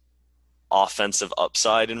offensive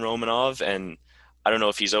upside in Romanov, and I don't know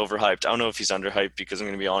if he's overhyped. I don't know if he's underhyped, because I'm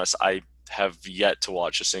going to be honest, I have yet to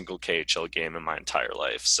watch a single KHL game in my entire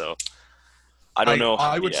life. So I don't know.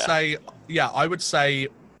 I would say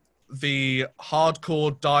the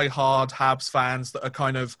hardcore, die-hard Habs fans that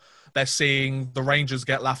are they're seeing the Rangers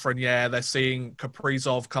get Lafreniere, they're seeing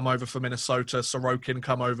Kaprizov come over for Minnesota, Sorokin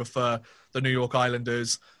come over for the New York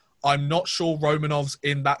Islanders. I'm not sure Romanov's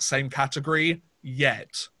in that same category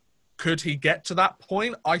yet. Could he get to that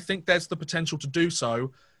point? I think there's the potential to do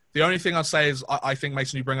so. The only thing I'd say is I think,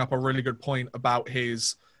 Mason, you bring up a really good point about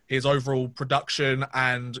his overall production,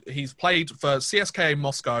 and he's played for CSKA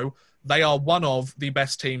Moscow. They are one of the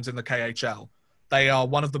best teams in the KHL. They are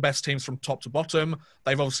one of the best teams from top to bottom.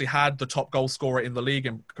 They've obviously had the top goal scorer in the league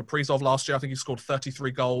in Kaprizov last year. I think he scored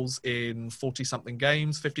 33 goals in 40-something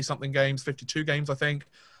games, 50-something games, 52 games, I think.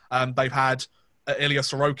 They've had Ilya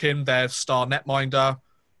Sorokin, their star netminder.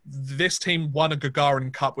 This team won a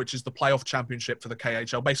Gagarin Cup, which is the playoff championship for the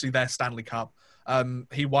KHL, basically their Stanley Cup.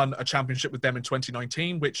 He won a championship with them in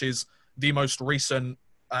 2019, which is the most recent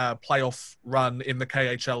playoff run in the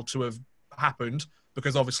KHL to have happened,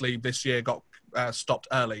 because obviously this year got stopped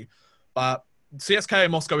early. But CSKA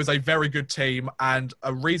Moscow is a very good team, and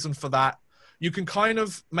a reason for that, you can kind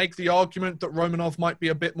of make the argument that Romanov might be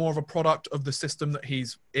a bit more of a product of the system that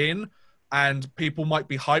he's in, and people might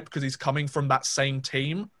be hyped because he's coming from that same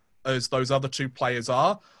team as those other two players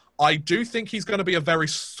are. I do think he's going to be a very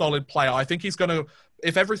solid player. I think he's going to,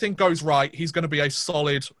 if everything goes right, he's going to be a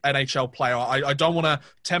solid NHL player. I don't want to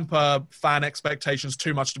temper fan expectations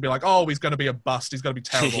too much to be like, oh, he's going to be a bust, he's going to be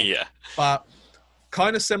terrible. Yeah. But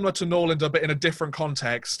kind of similar to Norlinder, but in a different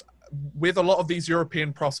context, with a lot of these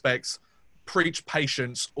European prospects, preach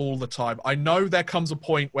patience all the time. I know there comes a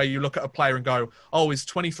point where you look at a player and go, oh, he's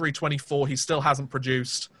 23, 24, he still hasn't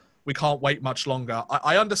produced, we can't wait much longer.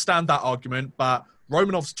 I understand that argument, but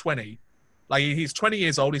Romanov's 20. Like, he's 20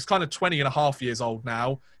 years old. He's kind of 20 and a half years old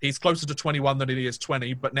now. He's closer to 21 than he is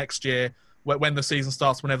 20, but next year, when the season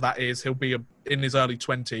starts, whenever that is, he'll be in his early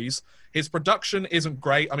 20s. His production isn't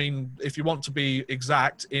great. I mean, if you want to be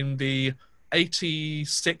exact, in the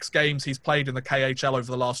 86 games he's played in the KHL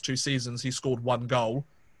over the last 2 seasons, he scored 1 goal.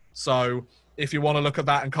 So if you want to look at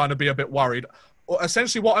that and kind of be a bit worried,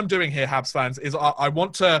 essentially what I'm doing here, Habs fans, is I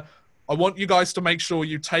want you guys to make sure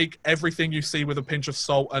you take everything you see with a pinch of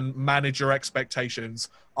salt and manage your expectations.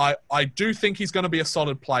 I do think he's going to be a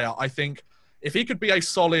solid player. I think if he could be a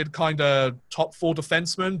solid kind of top 4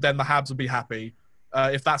 defenseman, then the Habs would be happy.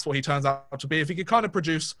 If that's what he turns out to be. If he could kind of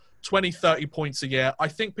produce 20, 30 points a year, I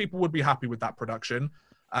think people would be happy with that production.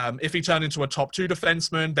 If he turned into a top 2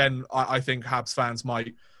 defenseman, then I think Habs fans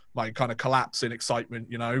might kind of collapse in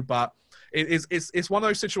excitement, you know. But it's one of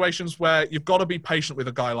those situations where you've got to be patient with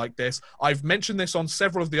a guy like this. I've mentioned this on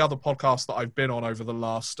several of the other podcasts that I've been on over the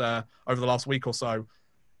last week or so.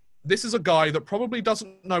 This is a guy that probably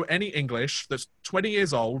doesn't know any English, that's 20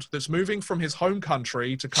 years old, that's moving from his home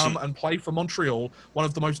country to come and play for Montreal, one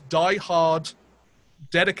of the most die-hard,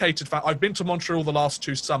 dedicated fans. I've been to Montreal the last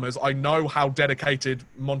 2 summers. I know how dedicated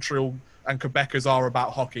Montreal and Quebecers are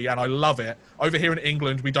about hockey, and I love it. Over here in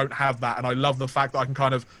England, we don't have that, and I love the fact that I can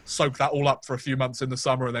kind of soak that all up for a few months in the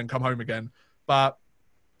summer and then come home again. But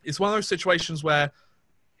it's one of those situations where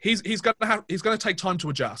he's going to take time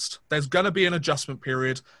to adjust. There's going to be an adjustment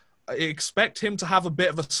period. I expect him to have a bit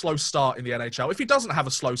of a slow start in the NHL. If he doesn't have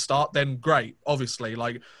a slow start, then great, obviously.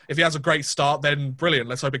 Like, if he has a great start, then brilliant.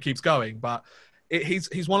 Let's hope it keeps going. But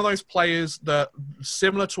he's one of those players that,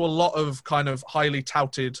 similar to a lot of kind of highly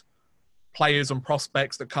touted players and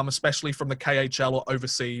prospects that come especially from the KHL or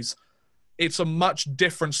overseas, it's a much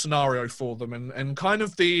different scenario for them. And kind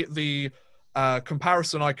of the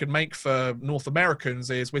comparison I could make for North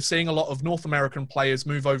Americans is we're seeing a lot of North American players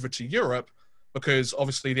move over to Europe because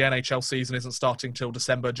obviously the NHL season isn't starting till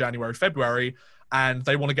December, January, February, and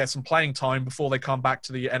they want to get some playing time before they come back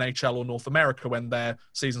to the NHL or North America when their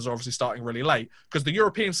seasons are obviously starting really late. Because the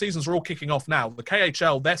European seasons are all kicking off now. The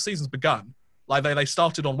KHL, their season's begun. Like, they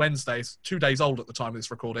started on Wednesdays, 2 days old at the time of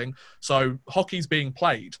this recording. So hockey's being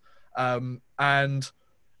played. And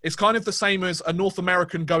it's kind of the same as a North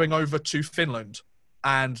American going over to Finland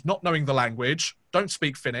and not knowing the language, don't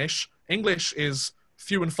speak Finnish. English is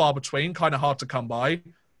few and far between, kind of hard to come by.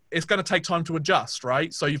 it's going to take time to adjust,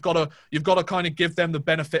 right? So you've got to kind of give them the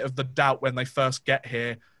benefit of the doubt when they first get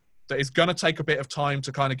here. That it's going to take a bit of time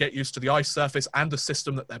to kind of get used to the ice surface and the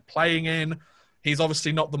system that they're playing in. He's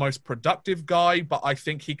obviously not the most productive guy, but I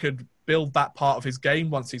think he could build that part of his game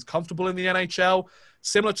once he's comfortable in the NHL.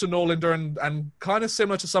 Similar to Norlinder and kind of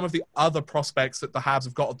similar to some of the other prospects that the Habs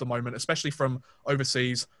have got at the moment, especially from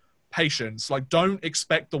overseas. Patience. Like, don't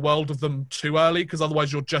expect the world of them too early, because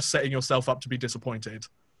otherwise you're just setting yourself up to be disappointed.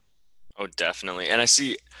 Oh, definitely. And I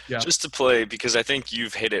see, just to play, because I think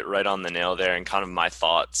you've hit it right on the nail there and kind of my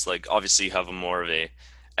thoughts. Like, obviously you have a more of a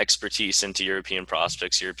expertise into European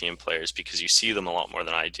prospects, European players, because you see them a lot more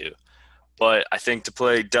than I do. But I think to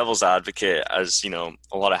play devil's advocate, as you know,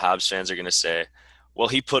 a lot of Habs fans are going to say, well,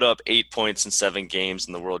 he put up 8 points in 7 games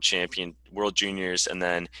in the World Juniors, and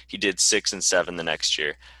then he did 6 and 7 the next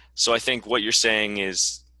year. So I think what you're saying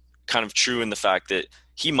is kind of true in the fact that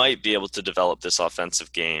he might be able to develop this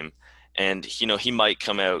offensive game, and you know, he might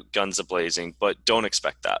come out guns a-blazing, but don't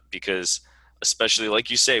expect that, because especially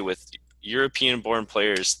like you say, with European-born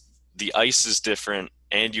players, the ice is different,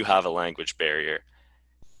 and you have a language barrier,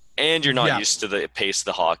 and you're not used to the pace of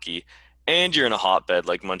the hockey, and you're in a hotbed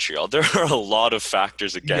like Montreal. There are a lot of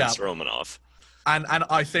factors against Romanov. And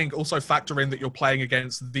I think also factor in that you're playing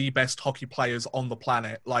against the best hockey players on the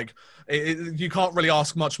planet. Like, you can't really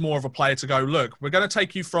ask much more of a player to go, look, we're going to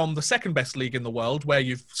take you from the second best league in the world, where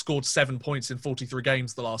you've scored 7 points in 43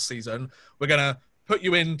 games the last season. We're going to put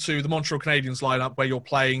you into the Montreal Canadiens lineup, where you're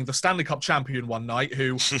playing the Stanley Cup champion one night,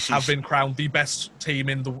 who have been crowned the best team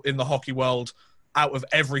in the hockey world out of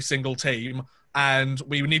every single team. And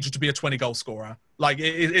we need you to be a 20-goal scorer. Like,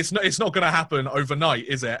 it's not going to happen overnight,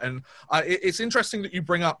 is it? And it's interesting that you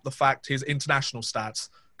bring up the fact his international stats,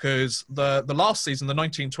 because the last season, the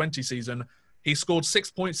 1920 season, he scored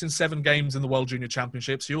 6 points in 7 games in the World Junior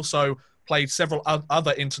Championships. He also played several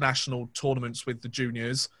other international tournaments with the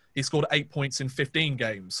juniors. He scored 8 points in 15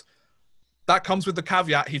 games. That comes with the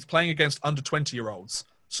caveat he's playing against under 20-year-olds.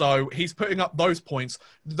 So he's putting up those points.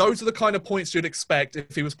 Those are the kind of points you'd expect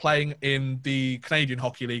if he was playing in the Canadian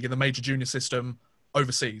Hockey League, in the major junior system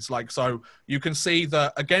overseas. Like, so you can see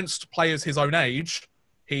that against players his own age,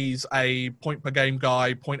 he's a point per game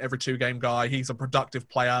guy, point every 2 game guy. He's a productive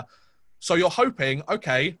player. So you're hoping,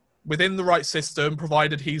 okay, within the right system,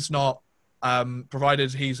 provided he's not,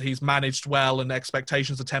 provided he's managed well and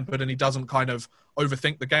expectations are tempered and he doesn't kind of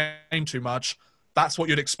overthink the game too much, that's what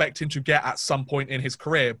you'd expect him to get at some point in his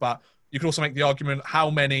career. But you could also make the argument, how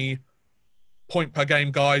many point per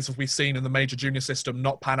game guys have we seen in the major junior system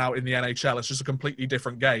not pan out in the NHL? It's just a completely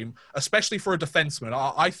different game, especially for a defenseman.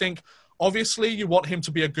 I think, obviously, you want him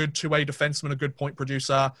to be a good two-way defenseman, a good point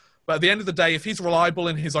producer. But at the end of the day, if he's reliable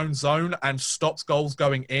in his own zone and stops goals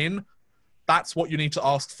going in, that's what you need to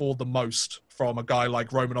ask for the most from a guy like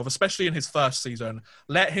Romanov, especially in his first season.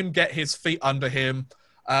 Let him get his feet under him.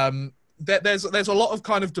 There's a lot of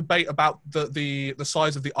kind of debate about the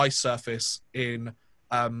size of the ice surface in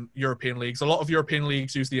European leagues. A lot of European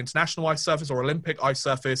leagues use the international ice surface or Olympic ice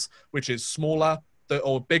surface, which is smaller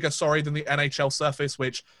or bigger, than the NHL surface,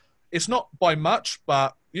 which it's not by much,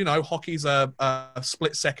 but, you know, hockey's a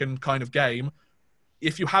split-second kind of game.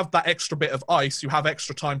 If you have that extra bit of ice, you have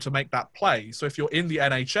extra time to make that play. So if you're in the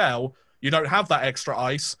NHL, you don't have that extra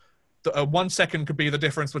ice. 1 second could be the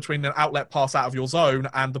difference between an outlet pass out of your zone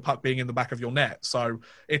and the puck being in the back of your net. So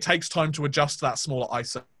it takes time to adjust to that smaller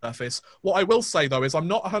ice surface. What I will say, though, is I'm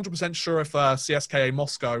not 100% sure if CSKA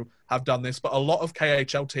Moscow have done this, but a lot of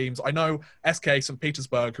KHL teams, I know SKA St.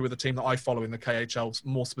 Petersburg, who are the team that I follow in the KHL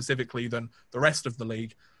more specifically than the rest of the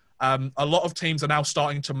league, a lot of teams are now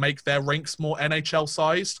starting to make their rinks more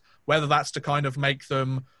NHL-sized, whether that's to kind of make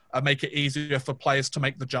them make it easier for players to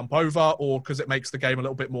make the jump over, or because it makes the game a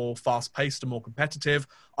little bit more fast-paced and more competitive.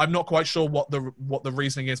 I'm not quite sure what the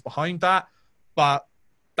reasoning is behind that, but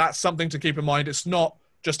that's something to keep in mind. It's not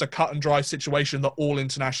just a cut-and-dry situation that all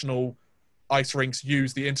international ice rinks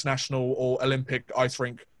use the international or Olympic ice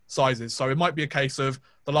rink sizes. So it might be a case of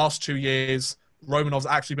the last 2 years, Romanov's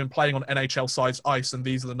actually been playing on NHL-sized ice, and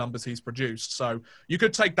these are the numbers he's produced. So you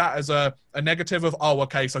could take that as a negative of, oh,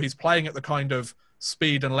 okay, so he's playing at the kind of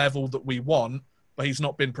speed and level that we want, but he's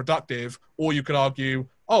not been productive. Or you could argue,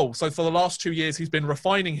 oh, so for the last 2 years, he's been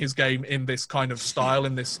refining his game in this kind of style,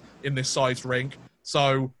 in this sized rink.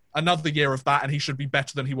 So another year of that, and he should be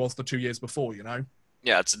better than he was the 2 years before, you know?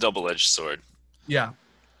 Yeah, it's a double-edged sword. Yeah.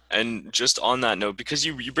 And just on that note, because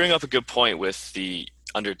you bring up a good point with the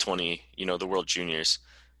under 20, you know, the World Juniors,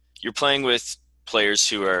 you're playing with players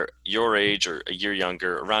who are your age or a year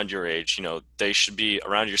younger, around your age. You know, they should be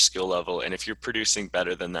around your skill level. And if you're producing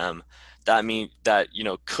better than them, that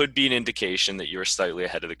could be an indication that you're slightly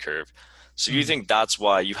ahead of the curve. So you think that's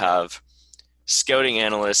why you have scouting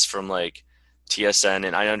analysts from like TSN,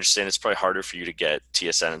 and I understand it's probably harder for you to get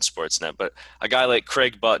TSN and Sportsnet, but a guy like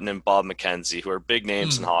Craig Button and Bob McKenzie, who are big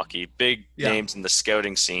names in hockey, big names in the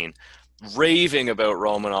scouting scene, raving about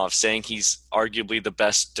Romanov, saying he's arguably the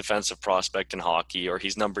best defensive prospect in hockey, or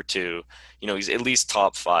he's number 2. He's at least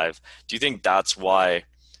top 5. Do you think that's why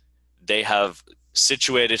they have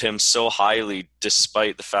situated him so highly,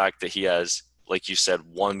 despite the fact that he has, like you said,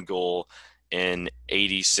 1 goal in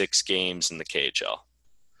 86 games in the KHL?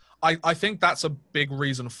 I think that's a big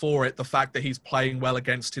reason for it. The fact that he's playing well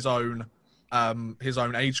against his own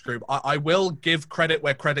age group. I will give credit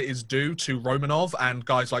where credit is due to Romanov and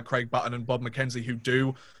guys like Craig Button and Bob McKenzie who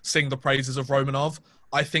do sing the praises of Romanov.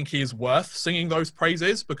 I think he is worth singing those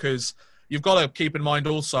praises, because you've got to keep in mind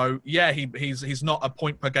also, he's not a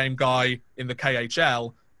point per game guy in the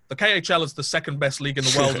KHL. The KHL is the second best league in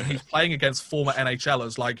the world, and he's playing against former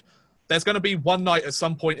NHLers. Like, there's going to be one night at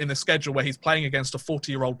some point in the schedule where he's playing against a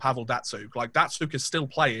 40-year-old Pavel Datsyuk. Like, Datsyuk is still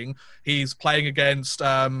playing. He's playing against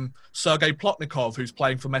Sergei Plotnikov, who's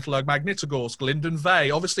playing for Metalurg Magnitogorsk, Lyndon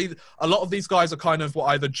Vey. Obviously, a lot of these guys are kind of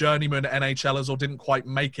either journeyman NHLers or didn't quite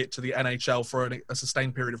make it to the NHL for a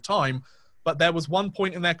sustained period of time. But there was one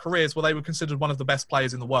point in their careers where they were considered one of the best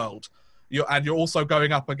players in the world. You're also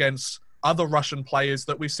going up against other Russian players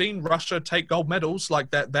that we've seen Russia take gold medals. Like,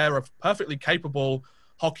 they're a perfectly capable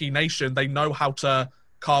hockey nation. They know how to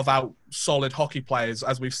carve out solid hockey players,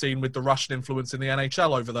 as we've seen with the Russian influence in the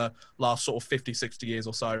NHL over the last sort of 50, 60 years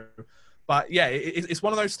or so. But yeah, it's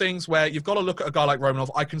one of those things where you've got to look at a guy like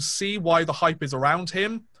Romanov. I can see why the hype is around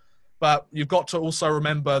him, but you've got to also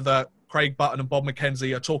remember that Craig Button and Bob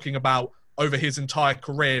McKenzie are talking about over his entire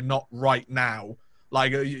career, not right now.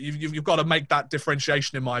 Like, you've got to make that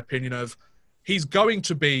differentiation, in my opinion, of he's going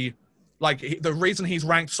to be, like, the reason he's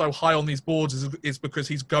ranked so high on these boards is because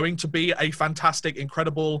he's going to be a fantastic,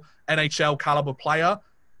 incredible NHL caliber player,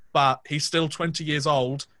 but he's still 20 years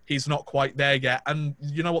old. He's not quite there yet. And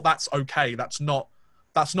you know what? That's okay. That's not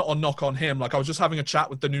a knock on him. Like, I was just having a chat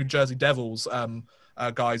with the New Jersey Devils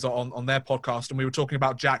guys on their podcast, and we were talking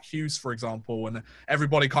about Jack Hughes, for example, and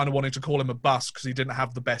everybody kind of wanted to call him a bust because he didn't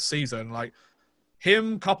have the best season. Like,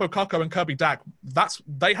 him, Capo Kakko, and Kirby Dack,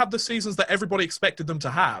 they have the seasons that everybody expected them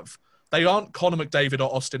to have. They aren't Connor McDavid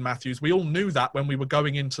or Austin Matthews. We all knew that when we were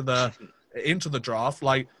going into the draft.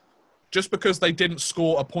 Like, just because they didn't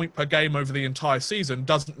score a point per game over the entire season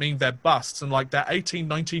doesn't mean they're busts. And, like, they're 18,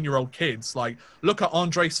 19-year-old kids. Like, look at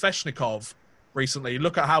Andrei Svechnikov recently.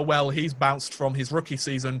 Look at how well he's bounced from his rookie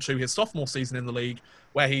season to his sophomore season in the league,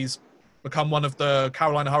 where he's become one of the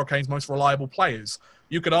Carolina Hurricanes' most reliable players.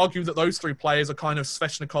 You could argue that those 3 players are kind of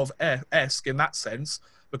Svechnikov-esque in that sense,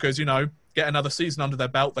 because, get another season under their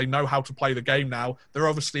belt. They know how to play the game now. They're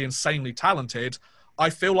obviously insanely talented. I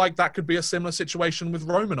feel like that could be a similar situation with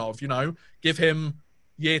Romanov. Give him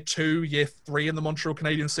year 2, year 3 in the Montreal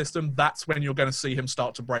Canadiens system. That's when you're going to see him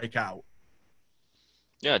start to break out.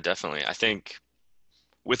 Yeah, definitely. I think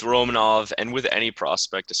with Romanov, and with any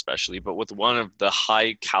prospect especially, but with one of the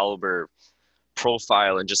high caliber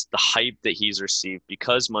profile and just the hype that he's received,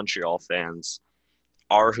 because Montreal fans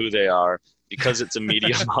are who they are, because it's a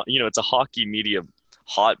media, it's a hockey media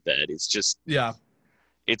hotbed. It's just,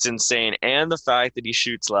 it's insane. And the fact that he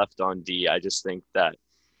shoots left on D, I just think that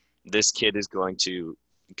this kid is going to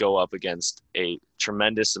go up against a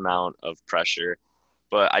tremendous amount of pressure.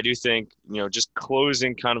 But I do think, just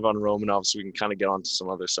closing kind of on Romanov so we can kind of get on to some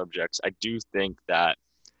other subjects. I do think that,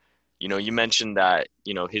 you mentioned that,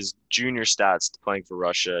 his junior stats playing for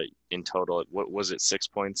Russia in total, what was it, 6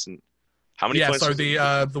 points and how many points? So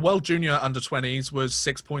the World Junior Under-20s was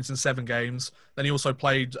 6 points in 7 games. Then he also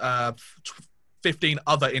played 15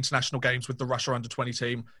 other international games with the Russia Under-20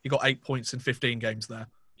 team. He got 8 points in 15 games there.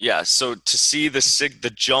 Yeah, so to see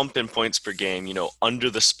the jump in points per game, under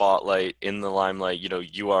the spotlight, in the limelight,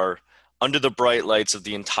 you are under the bright lights of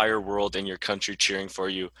the entire world and your country cheering for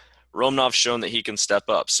you. Romanov's shown that he can step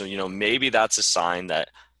up. So, maybe that's a sign that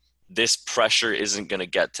this pressure isn't going to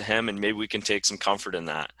get to him, and maybe we can take some comfort in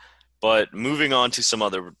that. But moving on to some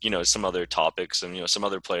other topics and, some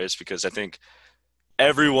other players, because I think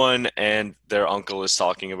everyone and their uncle is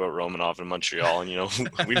talking about Romanov in Montreal, and,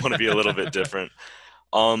 we want to be a little bit different.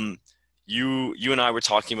 You and I were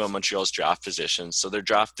talking about Montreal's draft position. So they're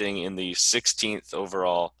drafting in the 16th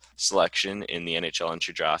overall selection in the NHL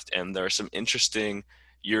entry draft, and there are some interesting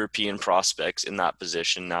European prospects in that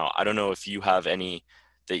position. Now, I don't know if you have any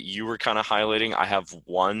that you were kind of highlighting. I have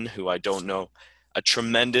one who I don't know a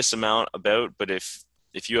tremendous amount about, but if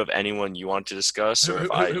you have anyone you want to discuss, or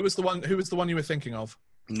who was the one you were thinking of?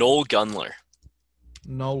 Noel Gunler.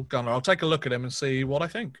 Noel Gunler. I'll take a look at him and see what I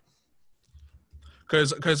think.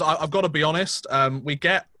 Because I've got to be honest, we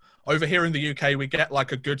get over here in the UK, we get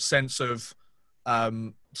like a good sense of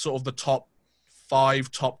sort of the top 5,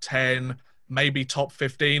 top 10, maybe top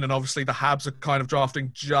 15, and obviously the Habs are kind of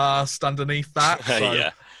drafting just underneath that.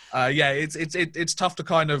 So, it's tough to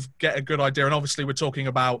kind of get a good idea, and obviously we're talking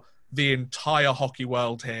about the entire hockey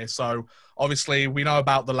world here. So obviously we know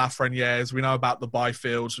about the Lafrenières, we know about the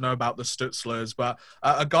Byfields, we know about the Stutzlers, but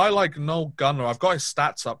a guy like Noel Gunler, I've got his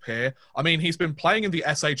stats up here. I mean, he's been playing in the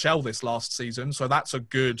SHL this last season, so that's a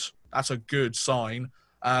good sign.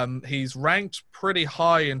 He's ranked pretty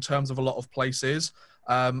high in terms of a lot of places,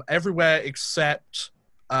 everywhere except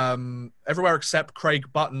Craig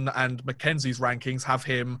Button and Mackenzie's rankings have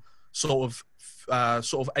him sort of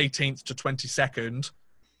 18th to 22nd.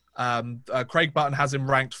 Craig Button has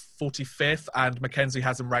him ranked 45th and Mackenzie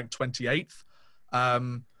has him ranked 28th.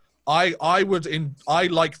 I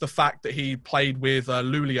like the fact that he played with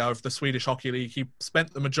Luleå of the Swedish Hockey League. He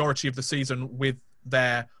spent the majority of the season with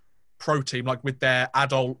their pro team, like with their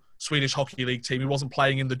adult Swedish Hockey League team. He wasn't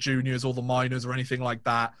playing in the juniors or the minors or anything like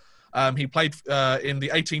that. He played in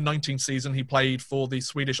the 18-19 season. He played for the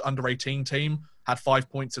Swedish under-18 team, had 5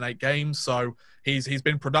 points in 8 games. So he's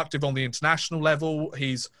been productive on the international level.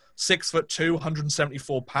 He's 6'2",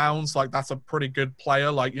 174 pounds. Like, that's a pretty good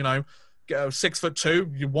player. Like,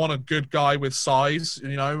 6'2", you want a good guy with size.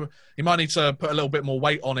 You might need to put a little bit more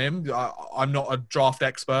weight on him. I'm not a draft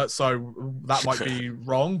expert, so that might be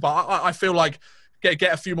wrong. But I feel like get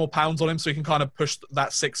a few more pounds on him so he can kind of push that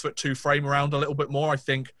 6'2" frame around a little bit more. I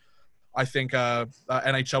think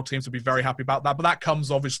NHL teams would be very happy about that. But that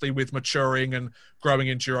comes obviously with maturing and growing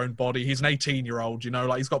into your own body. He's an 18-year-old,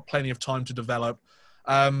 he's got plenty of time to develop.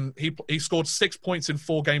 He scored 6 points in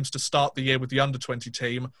 4 games to start the year with the under-20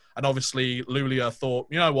 team. And obviously Luleå thought,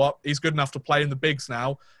 you know what, he's good enough to play in the bigs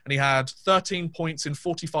now. And he had 13 points in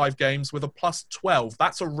 45 games with a plus 12.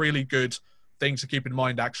 That's a really good thing to keep in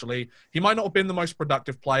mind, actually. He might not have been the most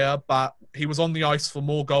productive player, but he was on the ice for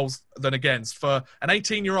more goals than against. For an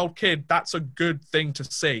 18-year-old kid, that's a good thing to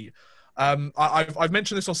see. I've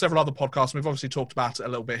mentioned this on several other podcasts, and we've obviously talked about it a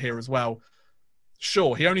little bit here as well.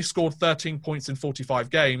 Sure, he only scored 13 points in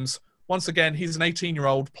 45 games. Once again, he's an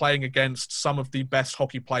 18-year-old playing against some of the best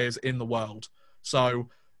hockey players in the world. So,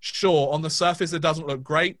 sure, on the surface, it doesn't look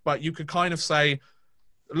great, but you could kind of say,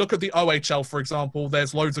 look at the OHL, for example.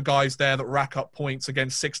 There's loads of guys there that rack up points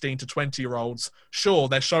against 16 to 20-year-olds. Sure,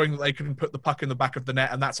 they're showing that they can put the puck in the back of the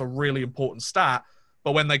net, and that's a really important stat.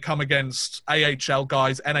 But when they come against AHL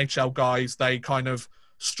guys, NHL guys, they kind of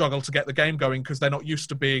struggle to get the game going because they're not used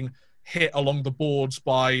to being hit along the boards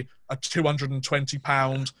by a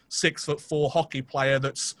 220-pound, 6'4" hockey player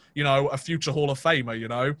that's, a future Hall of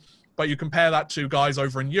Famer, But you compare that to guys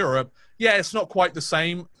over in Europe, yeah, it's not quite the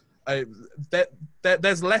same.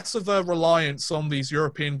 There's less of a reliance on these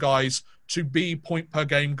European guys to be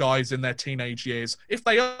point-per-game guys in their teenage years. If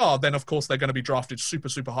they are, then of course they're going to be drafted super,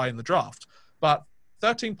 super high in the draft. But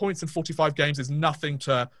 13 points in 45 games is nothing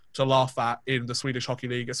to laugh at in the Swedish Hockey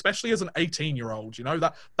League, especially as an 18-year-old.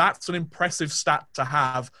 That's an impressive stat to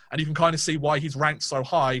have, and you can kind of see why he's ranked so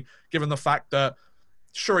high, given the fact that,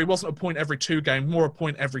 sure, he wasn't a point every 2 games, more a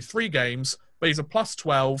point every 3 games, but he's a plus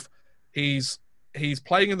 12. He's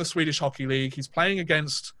playing in the Swedish Hockey League. He's playing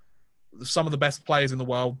against some of the best players in the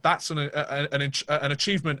world. That's an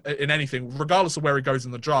achievement in anything, regardless of where he goes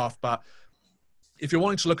in the draft. But if you're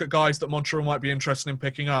wanting to look at guys that Montreal might be interested in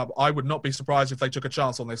picking up, I would not be surprised if they took a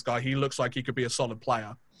chance on this guy. He looks like he could be a solid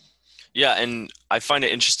player. Yeah, and I find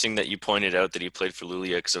it interesting that you pointed out that he played for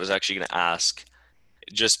Luleå, because I was actually going to ask,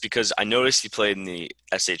 just because I noticed he played in the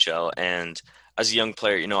SHL, and as a young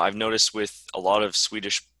player, I've noticed with a lot of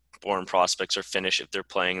Swedish-born prospects or Finnish, if they're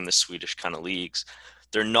playing in the Swedish kind of leagues,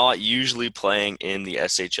 they're not usually playing in the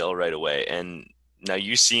SHL right away. And now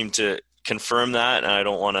you seem to confirm that, and I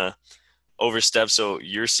don't want to overstep. So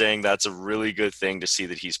you're saying that's a really good thing to see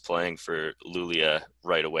that he's playing for Luleå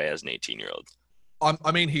right away as an 18-year-old.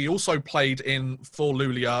 I mean, he also played for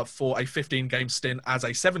Luleå for a 15-game stint as a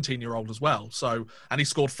 17-year-old as well. So, and he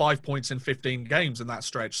scored 5 points in 15 games in that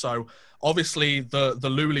stretch. So obviously the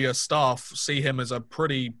Luleå staff see him as a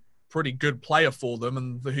pretty good player for them,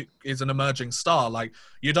 and is an emerging star. Like,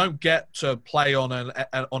 you don't get to play on an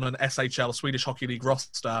SHL, Swedish Hockey League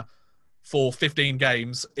roster for 15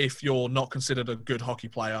 games if you're not considered a good hockey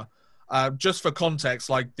player. Just for context,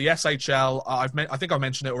 like the SHL, I think I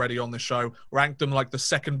mentioned it already on this show, ranked them like the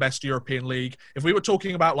second best European league. If we were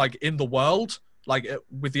talking about like in the world, like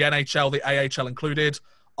with the NHL, the AHL included,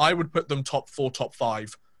 I would put them top 4, top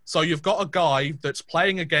 5. So you've got a guy that's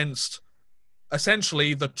playing against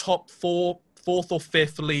essentially the top fourth or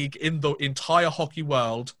fifth league in the entire hockey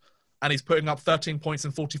world, and he's putting up 13 points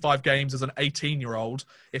in 45 games as an 18-year-old.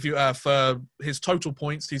 If you for his total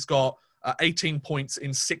points, he's got 18 points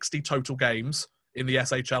in 60 total games in the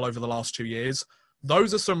SHL over the last 2 years.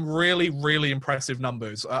 Those are some really, really impressive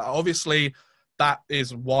numbers. Obviously, that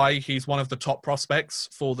is why he's one of the top prospects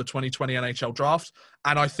for the 2020 NHL draft.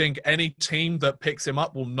 And I think any team that picks him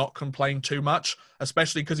up will not complain too much,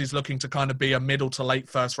 especially because he's looking to kind of be a middle to late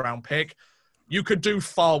first round pick. You could do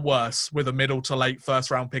far worse with a middle to late first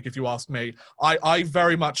round pick, if you ask me. I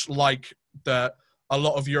very much like that a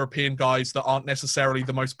lot of European guys that aren't necessarily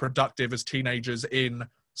the most productive as teenagers in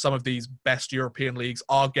some of these best European leagues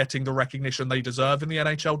are getting the recognition they deserve in the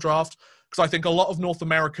NHL draft. Because I think a lot of North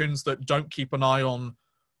Americans that don't keep an eye on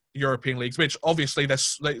European leagues, which obviously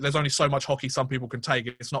there's only so much hockey some people can take.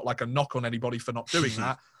 It's not like a knock on anybody for not doing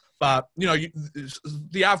that. But, you know,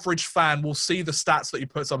 the average fan will see the stats that you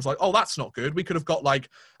put. So I was like, oh, that's not good. We could have got like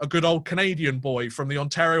a good old Canadian boy from the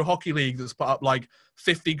Ontario Hockey League that's put up like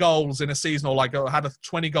 50 goals in a season, or like had a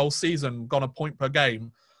 20-goal season, gone a point per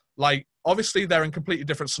game. Like, obviously they're in completely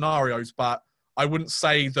different scenarios, but I wouldn't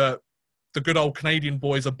say that the good old Canadian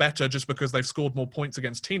boys are better just because they've scored more points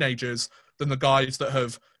against teenagers than the guys that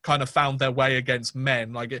have kind of found their way against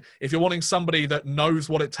men. Like, if you're wanting somebody that knows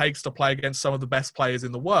what it takes to play against some of the best players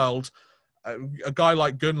in the world, a guy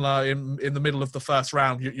like Gunler in the middle of the first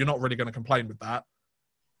round, you're not really going to complain with that.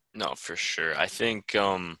 No, for sure. I think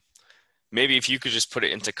maybe if you could just put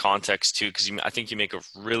it into context too, because I think you make a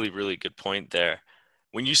really, really good point there.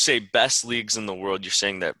 When you say best leagues in the world, you're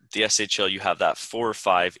saying that the SHL, you have that 4 or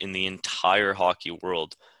 5 in the entire hockey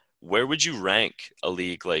world. Where would you rank a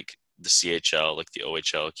league like the CHL, like the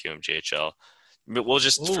OHL, QMJHL? We'll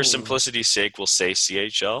just, for simplicity's sake, we'll say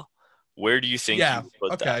CHL. Where do you think you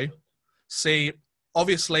would put that? See,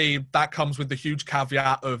 obviously that comes with the huge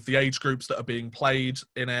caveat of the age groups that are being played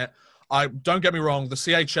in it. Don't get me wrong, the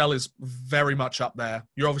CHL is very much up there.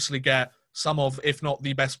 You obviously get some of, if not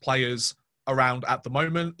the best players around at the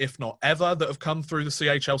moment, if not ever, that have come through the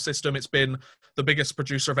CHL system. It's been the biggest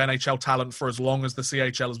producer of NHL talent for as long as the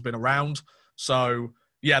CHL has been around. So,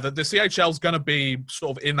 yeah, the CHL is going to be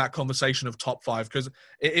sort of in that conversation of top 5, because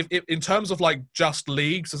if in terms of like just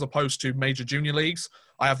leagues as opposed to major junior leagues,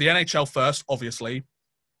 I have the NHL first, obviously.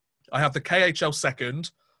 I have the KHL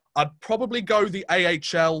second. I'd probably go the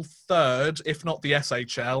AHL third, if not the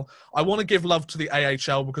SHL. I want to give love to the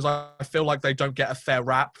AHL because I feel like they don't get a fair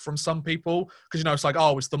rap from some people. Because, you know, it's like,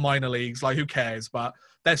 oh, it's the minor leagues. Like, who cares? But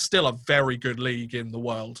they're still a very good league in the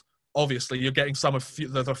world. Obviously, you're getting some of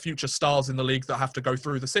the future stars in the league that have to go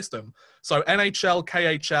through the system. So NHL,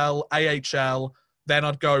 KHL, AHL, then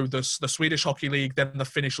I'd go the Swedish Hockey League, then the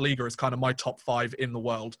Finnish Liga is kind of my top 5 in the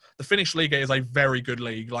world. The Finnish Liga is a very good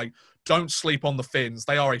league. Like, don't sleep on the Finns.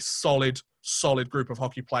 They are a solid group of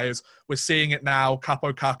hockey players. We're seeing it now.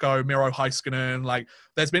 Capo Kakko, Miro Heiskanen. Like,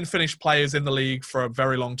 there's been Finnish players in the league for a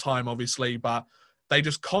very long time, obviously, but they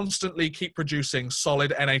just constantly keep producing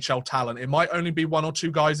solid NHL talent. It might only be 1 or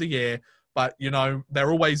 2 guys a year, but, you know,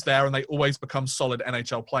 they're always there and they always become solid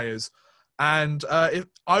NHL players. And I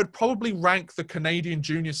would probably rank the Canadian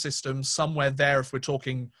junior system somewhere there if we're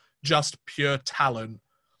talking just pure talent.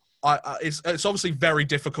 It's obviously very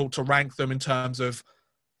difficult to rank them in terms of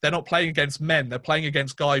they're not playing against men. They're playing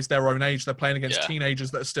against guys their own age. They're playing against teenagers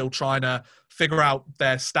that are still trying to figure out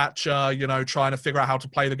their stature, you know, trying to figure out how to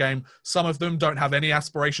play the game. Some of them don't have any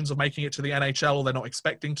aspirations of making it to the NHL, or they're not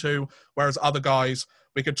expecting to, whereas other guys,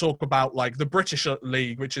 we could talk about like the British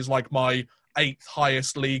League, which is like my 8th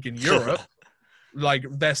highest league in Europe. Like,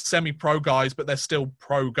 they're semi-pro guys, but they're still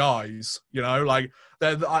pro guys, you know? Like,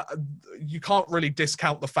 you can't really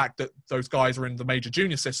discount the fact that those guys are in the major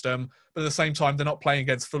junior system, but at the same time, they're not playing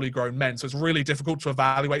against fully grown men. So it's really difficult to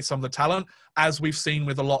evaluate some of the talent, as we've seen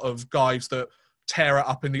with a lot of guys that tear it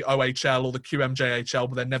up in the OHL or the QMJHL,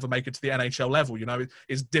 but then never make it to the NHL level. You know,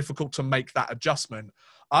 it's difficult to make that adjustment.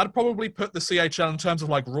 I'd probably put the CHL in terms of,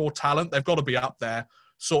 like, raw talent. They've got to be up there,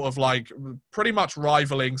 sort of like pretty much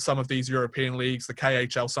rivaling some of these European leagues, the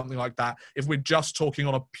KHL, something like that, if we're just talking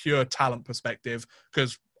on a pure talent perspective.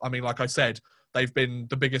 Because, I mean, like I said, they've been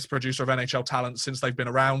the biggest producer of NHL talent since they've been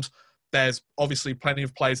around. There's obviously plenty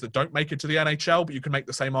of players that don't make it to the NHL, but you can make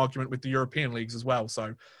the same argument with the European leagues as well.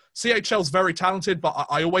 So CHL is very talented, but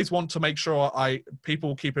I always want to make sure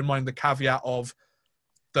people keep in mind the caveat of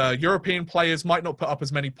the European players might not put up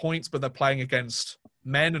as many points, but they're playing against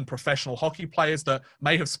men and professional hockey players that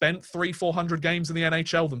may have spent 300-400 games in the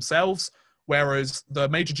NHL themselves, whereas the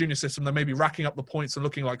major junior system, they may be racking up the points and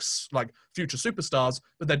looking like future superstars,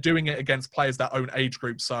 but they're doing it against players their own age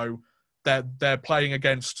group. So they're playing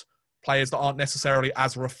against players that aren't necessarily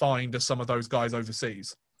as refined as some of those guys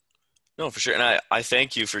overseas. No, for sure. And I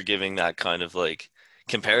thank you for giving that kind of like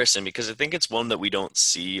comparison, because I think it's one that we don't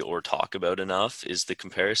see or talk about enough, is the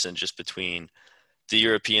comparison just between the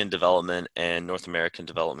European development and North American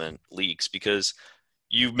development leagues, because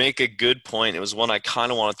you make a good point. It was one I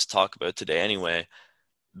kind of wanted to talk about today anyway.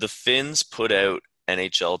 The Finns put out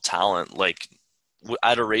NHL talent like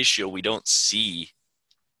at a ratio we don't see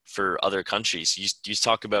for other countries. You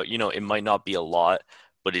talk about, it might not be a lot,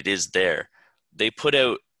 but it is there. They put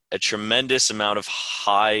out a tremendous amount of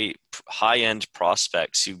high-end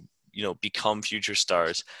prospects who, become future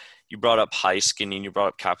stars. You brought up Heiskanen, you brought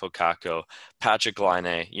up Capo Caco, Patrick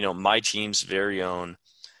Laine, my team's very own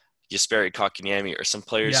Jesperi Kotkaniemi, are some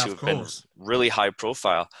players who have been really high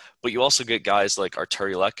profile. But you also get guys like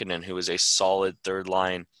Artturi Lehkonen, who is a solid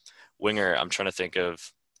third-line winger. I'm trying to think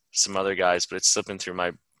of some other guys, but it's slipping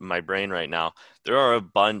through my brain right now. There are a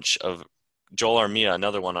bunch of Joel Armia,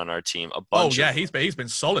 another one on our team. He's been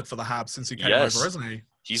solid for the Habs since he came over, isn't he?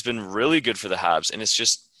 He's been really good for the Habs, and it's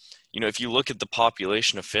just, if you look at the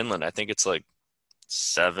population of Finland, I think it's like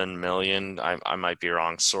 7 million. I might be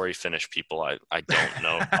wrong. Sorry, Finnish people. I don't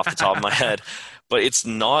know off the top of my head, but it's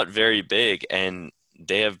not very big, and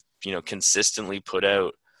they have consistently put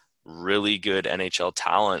out really good NHL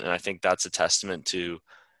talent, and I think that's a testament to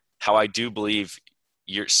how I do believe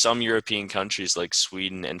some European countries like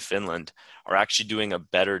Sweden and Finland are actually doing a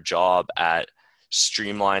better job at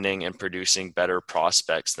streamlining and producing better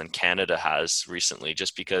prospects than Canada has recently,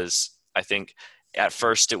 just because I think at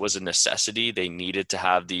first it was a necessity. They needed to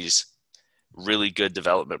have these really good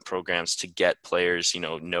development programs to get players,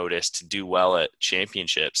 noticed, to do well at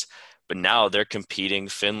championships. But now they're competing.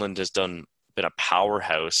 Finland has been a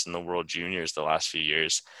powerhouse in the World Juniors the last few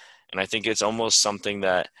years. And I think it's almost something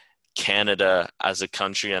that Canada as a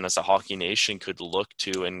country and as a hockey nation could look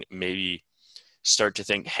to and maybe start to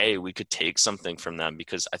think, hey, we could take something from them,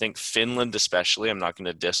 because I think Finland especially, I'm not going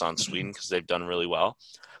to diss on Sweden because they've done really well,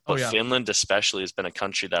 but Finland especially has been a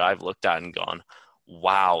country that I've looked at and gone,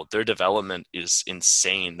 wow, their development is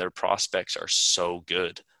insane. Their prospects are so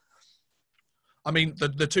good. I mean,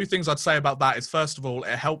 the two things I'd say about that is, first of all,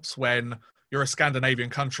 it helps when you're a Scandinavian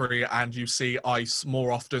country and you see ice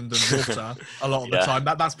more often than water a lot of the time.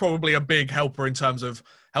 That's probably a big helper in terms of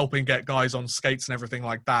helping get guys on skates and everything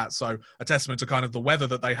like that. So a testament to kind of the weather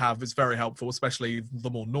that they have is very helpful, especially the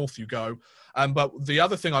more north you go. But the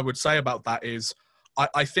other thing I would say about that is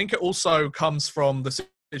I think it also comes from the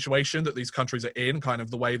situation that these countries are in, kind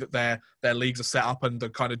of the way that their leagues are set up and the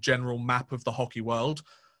kind of general map of the hockey world.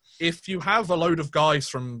 If you have a load of guys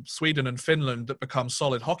from Sweden and Finland that become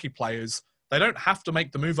solid hockey players, they don't have to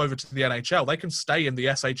make the move over to the NHL. They can stay in the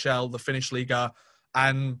SHL, the Finnish Liga,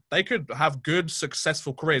 and they could have good,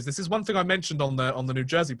 successful careers. This is one thing I mentioned on the New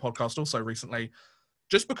Jersey podcast also recently.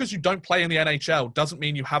 Just because you don't play in the NHL doesn't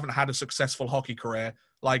mean you haven't had a successful hockey career.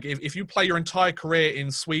 Like, if you play your entire career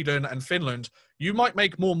in Sweden and Finland, you might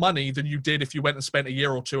make more money than you did if you went and spent a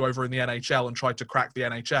year or two over in the NHL and tried to crack the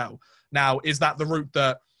NHL. Now, is that the route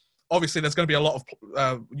that... Obviously, there's going to be a lot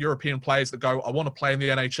of European players that go, I want to play in the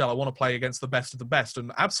NHL. I want to play against the best of the best.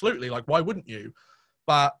 And absolutely, like, why wouldn't you?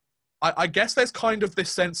 But I guess there's kind of this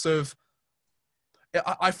sense of,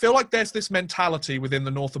 I feel like there's this mentality within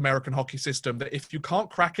the North American hockey system that if you can't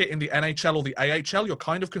crack it in the NHL or the AHL, you're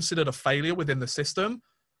kind of considered a failure within the system,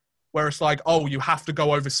 where it's like, oh, you have to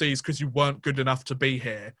go overseas because you weren't good enough to be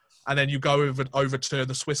here. And then you go over to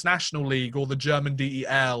the Swiss National League or the German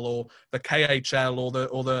DEL or the KHL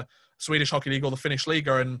or the Swedish Hockey League or the Finnish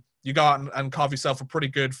Liga, and you go out and carve yourself a pretty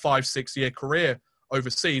good 5-6 year career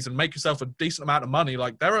overseas and make yourself a decent amount of money.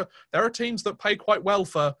 Like there are teams that pay quite well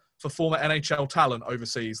for former NHL talent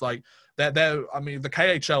overseas. Like I mean, the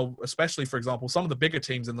KHL, especially, for example, some of the bigger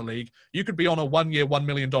teams in the league, you could be on a 1 year, $1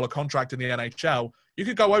 million contract in the NHL. You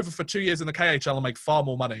could go over for 2 years in the KHL and make far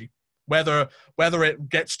more money. Whether it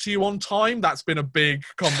gets to you on time, that's been a big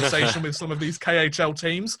conversation with some of these KHL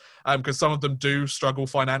teams, because some of them do struggle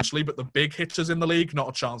financially, but the big hitters in the league, not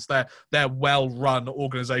a chance. They're well-run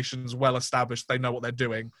organizations, well-established. They know what they're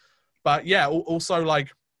doing. But yeah, also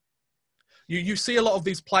like you see a lot of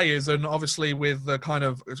these players, and obviously with the kind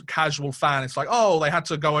of casual fan, it's like, oh, they had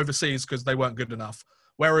to go overseas because they weren't good enough.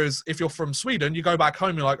 Whereas if you're from Sweden, you go back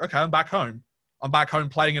home, you're like, okay, I'm back home. I'm back home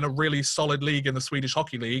playing in a really solid league in the Swedish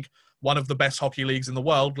Hockey League, one of the best hockey leagues in the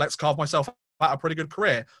world. Let's carve myself out a pretty good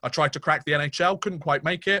career. I tried to crack the NHL, couldn't quite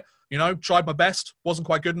make it. Tried my best, wasn't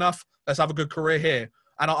quite good enough. Let's have a good career here.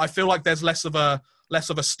 And I feel like there's less of a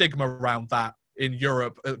stigma around that in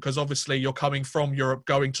Europe, because obviously you're coming from Europe,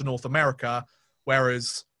 going to North America,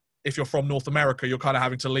 whereas if you're from North America, you're kind of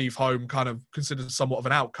having to leave home kind of considered somewhat of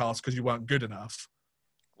an outcast because you weren't good enough.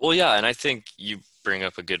 Well, yeah, and I think you bring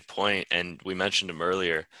up a good point, and we mentioned him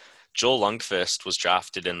earlier. Joel Lundqvist was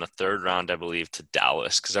drafted in the 3rd round, I believe, to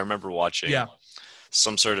Dallas, because I remember watching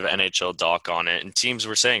some sort of NHL doc on it, and teams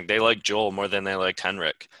were saying they like Joel more than they liked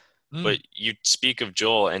Henrik. But you speak of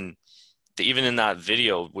Joel, and even in that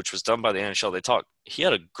video, which was done by the NHL, they talk.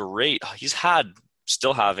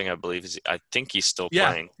 Still having, I believe, I think he's still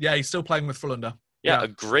playing. Yeah, he's still playing with Frölunda. Yeah, a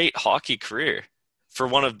great hockey career for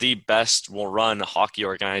one of the best well-run hockey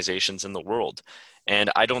organizations in the world. And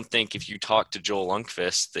I don't think if you talk to Joel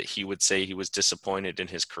Lundqvist that he would say he was disappointed in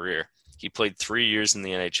his career. He played 3 years in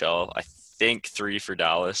the NHL. I think 3 for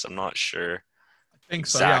Dallas. I'm not sure. I think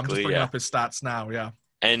so. Exactly, Yeah, I'm just bringing up his stats now. Yeah.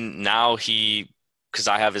 And now because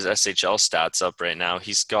I have his SHL stats up right now,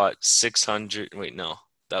 he's got 600. Wait, no,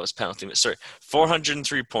 that was penalty. Sorry,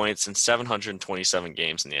 403 points in 727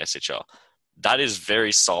 games in the SHL. That is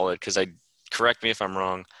very solid because correct me if I'm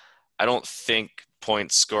wrong, I don't think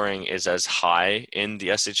point scoring is as high in the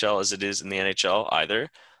SHL as it is in the NHL either.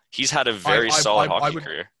 He's had a very solid hockey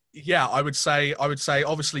career. Yeah, I would say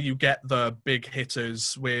obviously you get the big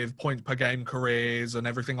hitters with point per game careers and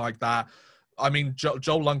everything like that. I mean, Joel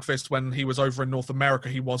Lundqvist, when he was over in North America,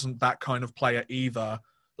 he wasn't that kind of player either.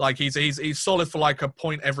 Like he's solid for like a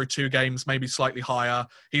point every 2 games, maybe slightly higher.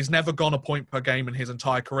 He's never gone a point per game in his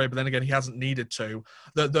entire career, but then again, he hasn't needed to.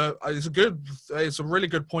 It's a really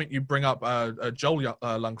good point you bring up, Joel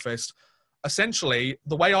Lundqvist. Essentially,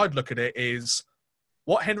 the way I'd look at it is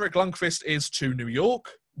what Henrik Lundqvist is to New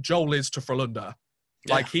York, Joel is to Frölunda.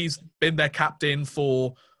 Yeah. Like he's been their captain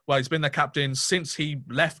he's been their captain since he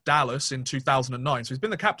left Dallas in 2009. So he's been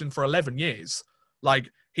the captain for 11 years. Like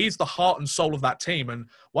he's the heart and soul of that team. And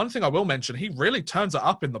one thing I will mention, he really turns it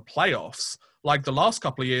up in the playoffs. Like the last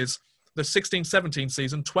couple of years, the 16-17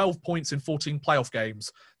 season, 12 points in 14 playoff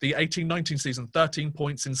games. The 18-19 season, 13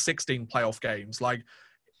 points in 16 playoff games. Like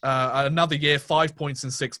another year, 5 points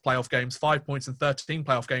in 6 playoff games, 5 points in 13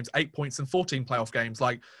 playoff games, 8 points in 14 playoff games.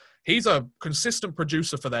 Like he's a consistent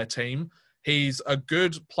producer for their team. He's a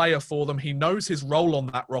good player for them. He knows his role on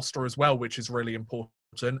that roster as well, which is really important.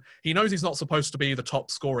 He knows he's not supposed to be the top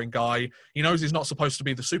scoring guy. He knows he's not supposed to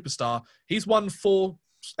be the superstar. He's won 4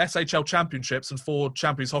 SHL championships and 4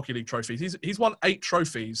 Champions Hockey League trophies. He's won 8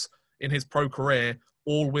 trophies in his pro career,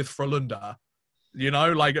 all with Frölunda. You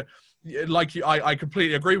know, I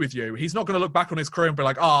completely agree with you. He's not going to look back on his career and be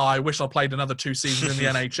like, I wish I played another 2 seasons in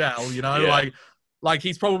the NHL. You know, yeah. Like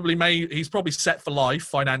he's probably set for life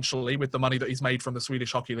financially with the money that he's made from the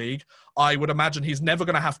Swedish Hockey League. I would imagine he's never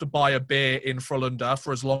going to have to buy a beer in Frölunda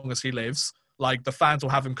for as long as he lives. Like the fans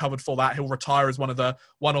will have him covered for that. He'll retire as one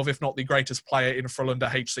of, if not the greatest player in Frölunda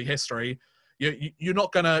HC history. You're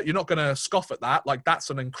not gonna scoff at that. Like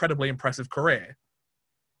that's an incredibly impressive career.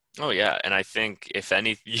 Oh yeah, and I think if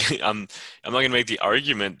any, I'm not gonna make the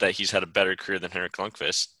argument that he's had a better career than Henrik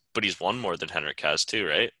Lundqvist, but he's won more than Henrik has too,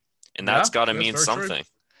 right? And that's got to mean something.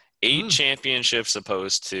 True. 8 championships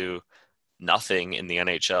opposed to nothing in the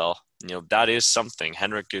NHL. You know, that is something.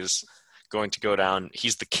 Henrik is going to go down.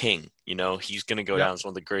 He's the king. You know, he's going to go down as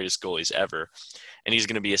one of the greatest goalies ever. And he's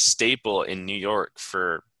going to be a staple in New York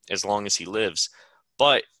for as long as he lives.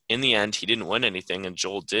 But in the end, he didn't win anything, and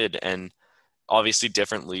Joel did. And obviously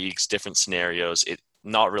different leagues, different scenarios. It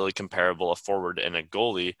not really comparable, a forward and a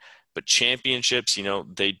goalie. But championships, you know,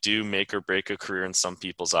 they do make or break a career in some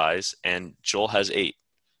people's eyes, and Joel has 8.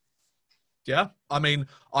 Yeah, I mean,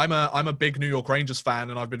 I'm a big New York Rangers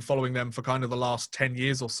fan, and I've been following them for kind of the last 10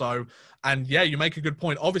 years or so. And yeah, you make a good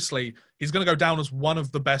point. Obviously, he's going to go down as one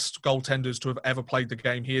of the best goaltenders to have ever played the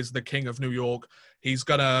game. He is the king of New York. He's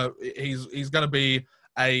gonna be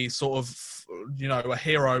a sort of, you know, a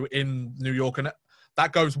hero in New York, and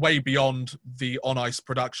that goes way beyond the on-ice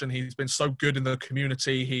production. He's been so good in the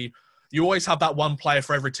community. You always have that one player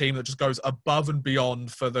for every team that just goes above and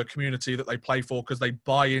beyond for the community that they play for because they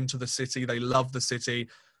buy into the city. They love the city.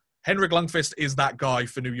 Henrik Lundqvist is that guy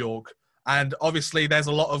for New York. And obviously there's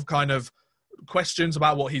a lot of kind of questions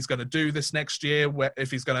about what he's going to do this next year, if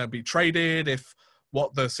he's going to be traded,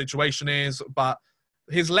 what the situation is. But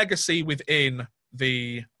his legacy within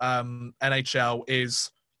the NHL is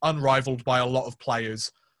unrivaled by a lot of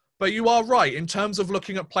players. But you are right. In terms of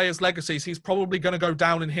looking at players' legacies, he's probably going to go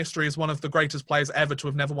down in history as one of the greatest players ever to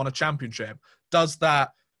have never won a championship. Does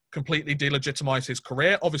that completely delegitimize his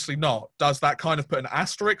career? Obviously not. Does that kind of put an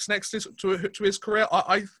asterisk next to his career?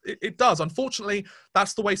 It does. Unfortunately,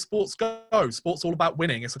 that's the way sports go. Sports all about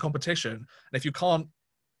winning. It's a competition. And if you can't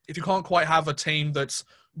quite have a team that's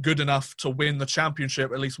good enough to win the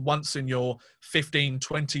championship at least once in your 15,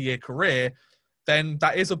 20-year career, then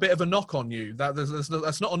that is a bit of a knock on you.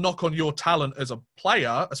 That's not a knock on your talent as a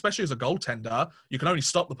player, especially as a goaltender. You can only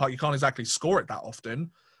stop the puck. You can't exactly score it that often.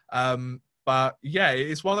 But yeah,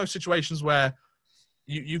 it's one of those situations where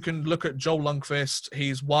you can look at Joel Lundqvist.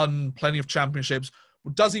 He's won plenty of championships.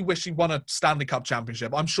 Does he wish he won a Stanley Cup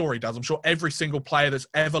championship? I'm sure he does. I'm sure every single player that's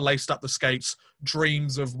ever laced up the skates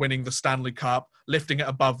dreams of winning the Stanley Cup, lifting it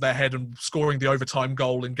above their head and scoring the overtime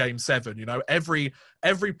goal in Game 7. You know, every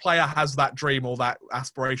player has that dream or that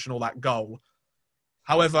aspiration or that goal.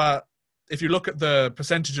 However, if you look at the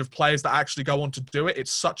percentage of players that actually go on to do it,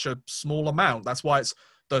 it's such a small amount. That's why it's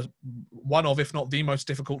the one of, if not the most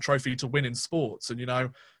difficult trophy to win in sports. And, you know,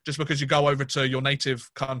 just because you go over to your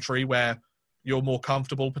native country where you're more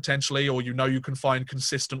comfortable potentially, or you know you can find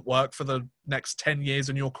consistent work for the next 10 years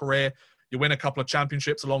in your career, you win a couple of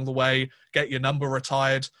championships along the way, get your number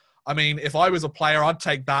retired. I mean, if I was a player, I'd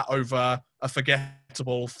take that over a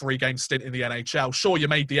forgettable 3-game stint in the NHL. Sure, you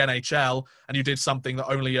made the NHL and you did something that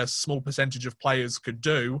only a small percentage of players could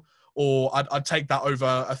do, or I'd take that over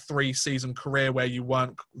a 3-season career where you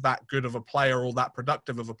weren't that good of a player or that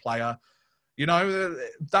productive of a player. You know,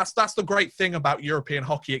 that's the great thing about European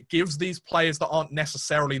hockey. It gives these players that aren't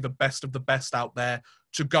necessarily the best of the best out there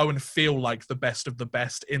to go and feel like the best of the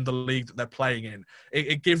best in the league that they're playing in.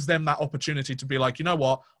 It gives them that opportunity to be like, you know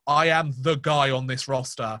what, I am the guy on this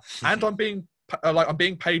roster, and I'm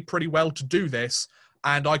being paid pretty well to do this,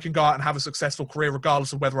 and I can go out and have a successful career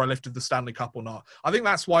regardless of whether I lifted the Stanley Cup or not. I think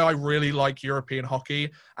that's why I really like European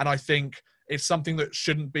hockey, and I think it's something that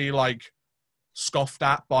shouldn't be like scoffed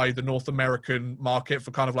at by the North American market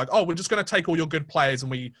for kind of like, oh, we're just going to take all your good players and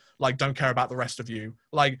we like don't care about the rest of you.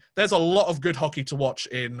 Like, there's a lot of good hockey to watch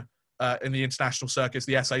in the international circuits,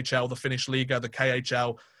 the SHL, the Finnish Liga, the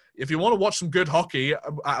KHL. If you want to watch some good hockey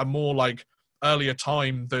at a more like earlier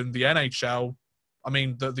time than the NHL, I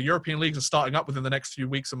mean, the European leagues are starting up within the next few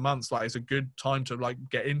weeks and months. Like, it's a good time to like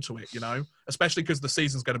get into it, you know, especially because the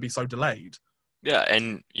season's going to be so delayed. Yeah,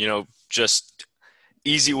 and you know, just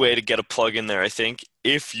easy way to get a plug in there. I think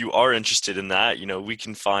if you are interested in that, you know, we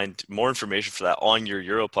can find more information for that on your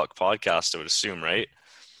Europuck podcast, I would assume, right?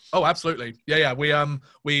 Oh, absolutely. Yeah.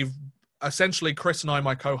 We've essentially, Chris and I,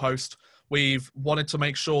 my co-host, we've wanted to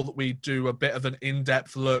make sure that we do a bit of an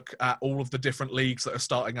in-depth look at all of the different leagues that are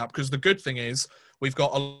starting up. Because the good thing is we've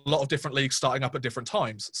got a lot of different leagues starting up at different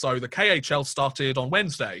times. So the KHL started on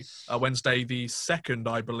Wednesday the 2nd,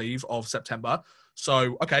 I believe, of September.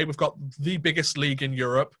 So, okay, we've got the biggest league in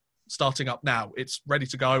Europe starting up now. It's ready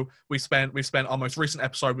to go. We've spent our most recent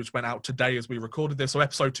episode, which went out today as we recorded this. So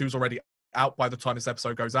episode 2 is already out by the time this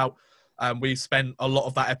episode goes out. We spent a lot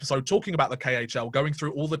of that episode talking about the KHL, going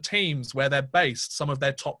through all the teams, where they're based, some of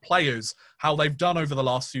their top players, how they've done over the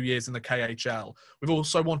last few years in the KHL. We've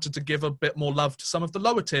also wanted to give a bit more love to some of the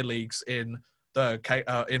lower tier leagues in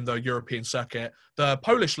the European circuit. The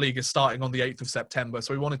Polish league is starting on the 8th of September,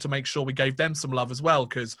 so we wanted to make sure we gave them some love as well,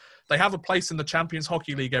 because they have a place in the Champions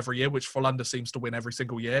Hockey League every year, which Frölunda seems to win every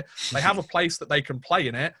single year. They have a place that they can play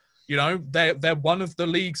in it. You know, they're one of the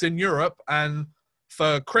leagues in Europe, and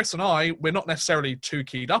for Chris and I, we're not necessarily too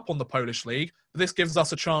keyed up on the Polish league, but this gives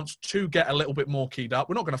us a chance to get a little bit more keyed up.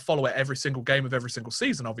 We're not going to follow it every single game of every single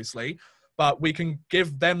season, obviously, but we can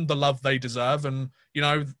give them the love they deserve. And, you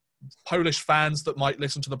know, Polish fans that might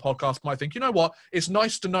listen to the podcast might think, you know what, it's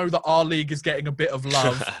nice to know that our league is getting a bit of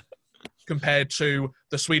love compared to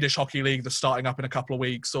the Swedish Hockey League that's starting up in a couple of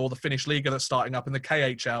weeks, or the Finnish Liga that's starting up in the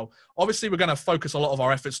KHL. Obviously, we're going to focus a lot of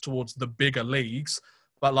our efforts towards the bigger leagues,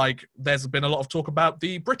 but like there's been a lot of talk about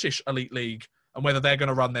the British Elite League and whether they're going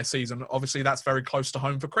to run their season. Obviously, that's very close to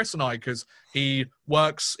home for Chris and I, because he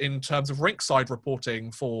works in terms of rinkside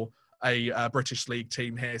reporting for a British league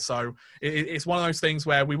team here. So it's one of those things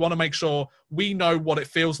where we want to make sure we know what it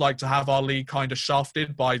feels like to have our league kind of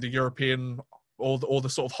shafted by the European or the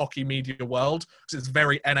sort of hockey media world, because it's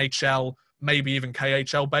very NHL, maybe even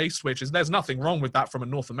KHL based, which is, there's nothing wrong with that from a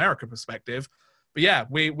North American perspective. But yeah,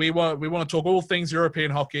 we want to talk all things European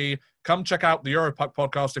hockey. Come check out the Europuck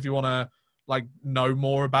podcast if you want to like know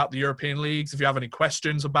more about the European leagues. If you have any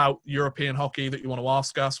questions about European hockey that you want to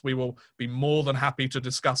ask us, we will be more than happy to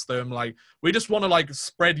discuss them. Like, we just want to like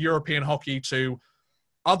spread European hockey to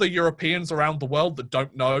other Europeans around the world that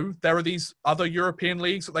don't know there are these other European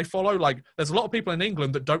leagues that they follow. Like, there's a lot of people in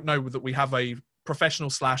England that don't know that we have a professional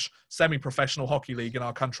 / semi-professional hockey league in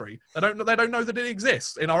our country. They don't know that it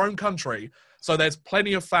exists in our own country. So there's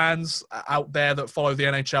plenty of fans out there that follow the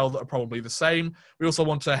NHL that are probably the same. We also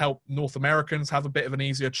want to help North Americans have a bit of an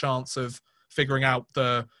easier chance of figuring out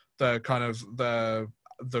the kind of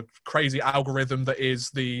the crazy algorithm that is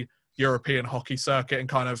the European hockey circuit and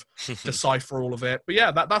kind of decipher all of it. But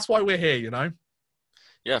yeah, that's why we're here, you know?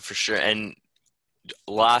 Yeah, for sure. And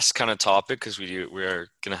last kind of topic, because we're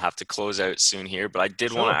gonna have to close out soon here, but I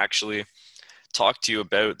did want Sure. to actually talk to you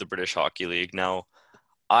about the British Hockey League. Now,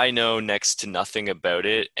 I know next to nothing about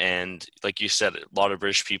it, and like you said, a lot of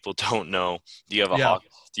British people don't know. Yeah.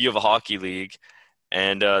 Do you have a hockey league?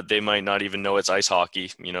 And they might not even know it's ice hockey,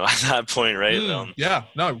 at that point, right? Yeah.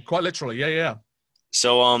 No, quite literally. Yeah. Yeah.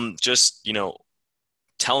 So just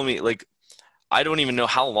tell me, like, I don't even know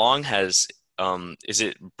how long is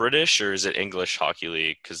it British or is it English Hockey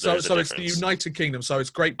League? Because So, there's a so it's the difference. United Kingdom. So it's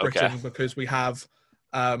Great Britain Okay. because we have,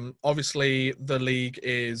 obviously the league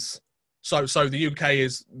is, so the UK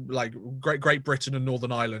is like Great Britain and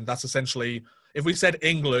Northern Ireland. That's essentially, if we said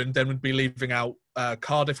England, then we'd be leaving out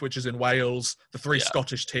Cardiff, which is in Wales, the three Yeah.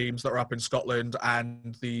 Scottish teams that are up in Scotland,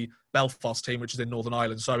 and the Belfast team, which is in Northern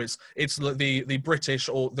Ireland. So it's the British,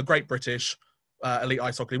 or the Great British Elite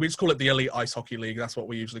Ice Hockey League. We just call it the Elite Ice Hockey League. That's what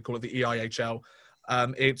we usually call it, the EIHL.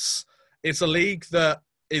 It's a league that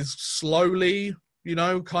is slowly,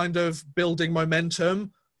 kind of building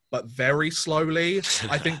momentum, but very slowly.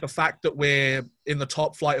 I think the fact that we're in the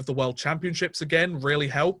top flight of the World Championships again really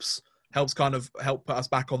helps kind of help put us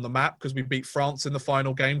back on the map, because we beat France in the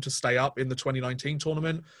final game to stay up in the 2019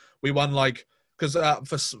 tournament. We won because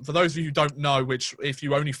for those of you who don't know, which if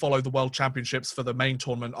you only follow the World Championships for the main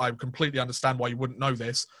tournament, I completely understand why you wouldn't know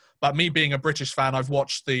this. But me being a British fan, I've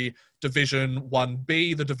watched the Division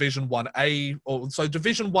 1B, the Division 1A. So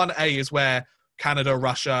Division 1A is where Canada,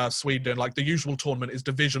 Russia, Sweden, like the usual tournament is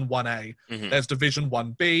Division 1A. Mhm. There's Division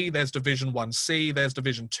 1B, there's Division 1C, there's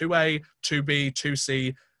Division 2A, 2B,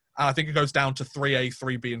 2C. And I think it goes down to 3A,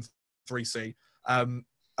 3B, and 3C.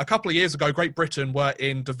 A couple of years ago, Great Britain were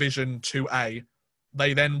in Division 2A.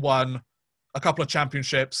 They then won a couple of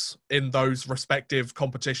championships in those respective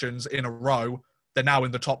competitions in a row. They're now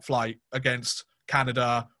in the top flight against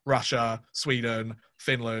Canada, Russia, Sweden,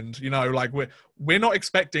 Finland. We're not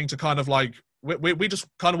expecting to kind of we just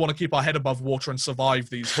kind of want to keep our head above water and survive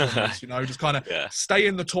these tournaments, just kind of Yeah. stay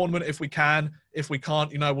in the tournament if we can. If we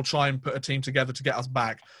can't, we'll try and put a team together to get us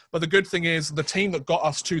back. But the good thing is the team that got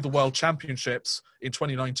us to the World Championships in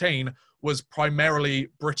 2019 was primarily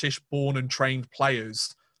British born and trained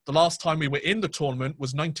players. The last time we were in the tournament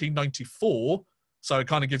was 1994. So it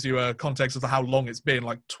kind of gives you a context as to how long it's been,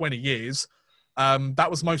 like 20 years.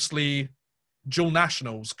 That was mostly dual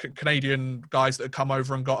nationals, Canadian guys that had come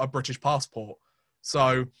over and got a British passport.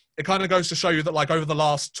 So it kind of goes to show you that over the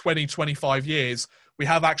last 20, 25 years, we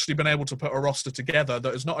have actually been able to put a roster together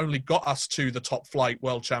that has not only got us to the top flight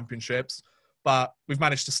World Championships, but we've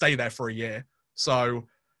managed to stay there for a year. So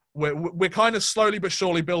we're kind of slowly but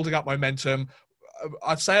surely building up momentum.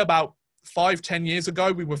 I'd say about 5-10 years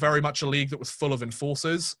ago, we were very much a league that was full of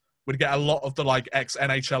enforcers. We'd get a lot of the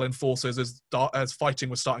ex-NHL enforcers as fighting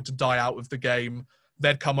was starting to die out of the game.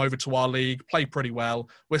 They'd come over to our league, play pretty well.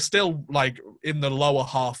 We're still in the lower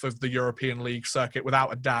half of the European League circuit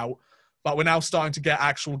without a doubt. But we're now starting to get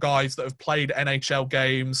actual guys that have played NHL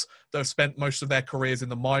games, that have spent most of their careers in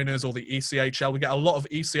the minors or the ECHL. We get a lot of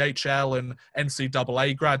ECHL and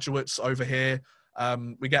NCAA graduates over here.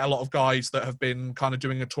 We get a lot of guys that have been kind of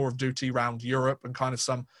doing a tour of duty around Europe and kind of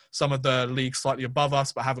some of the leagues slightly above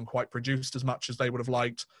us, but haven't quite produced as much as they would have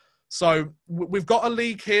liked. So we've got a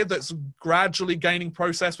league here that's gradually gaining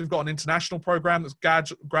process. We've got an international program that's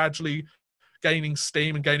gradually gaining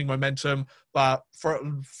steam and gaining momentum. But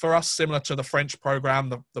for us, similar to the French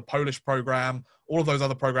program, the Polish program, all of those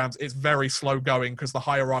other programs, it's very slow going because the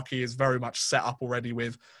hierarchy is very much set up already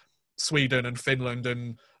with Sweden and Finland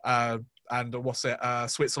and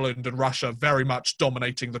Switzerland and Russia very much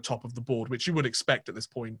dominating the top of the board, which you would expect at this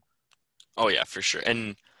point. Oh yeah, for sure.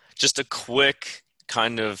 And just a quick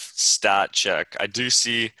kind of stat check. I do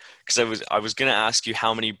see, because I was going to ask you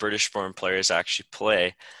how many British-born players actually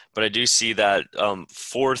play, but I do see that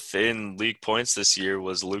fourth in league points this year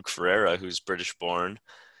was Luke Ferreira, who's British-born.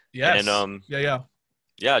 Yes. And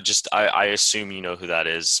yeah, just I assume you know who that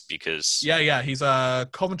is because he's a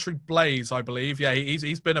Coventry Blaze, I believe. Yeah,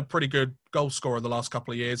 he's been a pretty good goal scorer the last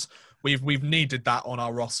couple of years. We've needed that on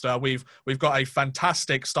our roster. We've got a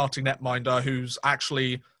fantastic starting netminder who's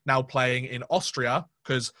actually now playing in Austria,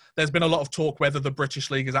 because there's been a lot of talk whether the British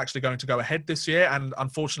League is actually going to go ahead this year, and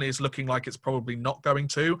unfortunately it's looking like it's probably not going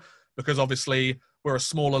to, because obviously we're a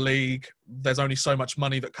smaller league. There's only so much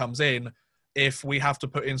money that comes in. If we have to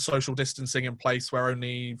put in social distancing in place where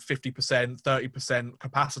only 50%, 30%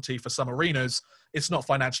 capacity for some arenas, it's not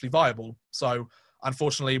financially viable. So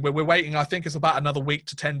unfortunately, we're waiting. I think it's about another week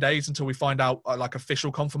to 10 days until we find out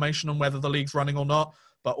official confirmation on whether the league's running or not.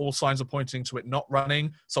 but all signs are pointing to it not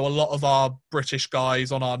running. So a lot of our British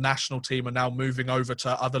guys on our national team are now moving over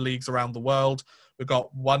to other leagues around the world. We've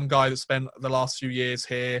got one guy that spent the last few years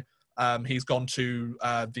here. He's gone to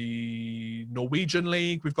the Norwegian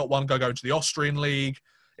league. We've got one guy going to the Austrian league.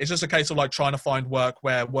 It's just a case of like trying to find work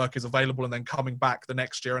where work is available and then coming back the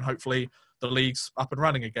next year and hopefully the league's up and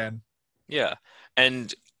running again. Yeah.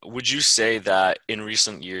 And would you say that in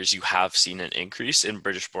recent years you have seen an increase in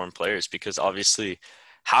British-born players? Because obviously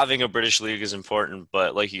having a British league is important,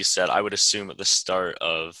 but like you said, I would assume at the start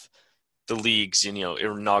of the league's,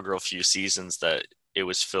 inaugural few seasons that it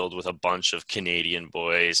was filled with a bunch of Canadian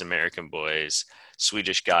boys, American boys,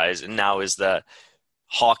 Swedish guys. And now is that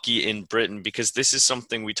hockey in Britain, because this is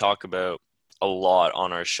something we talk about a lot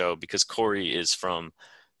on our show, because Corey is from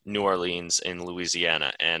New Orleans in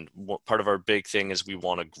Louisiana, and part of our big thing is we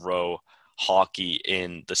want to grow hockey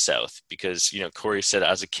in the South, because Corey said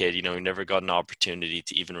as a kid he never got an opportunity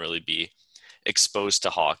to even really be exposed to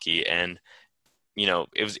hockey, and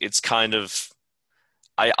it's kind of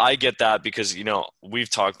I get that, because we've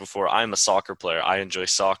talked before, I'm a soccer player, I enjoy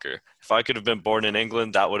soccer. If I could have been born in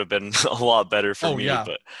England, that would have been a lot better for me. Yeah,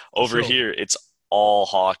 but over here it's all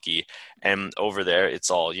hockey, and over there it's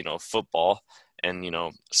all football and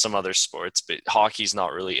some other sports, but hockey's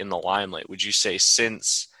not really in the limelight. Would you say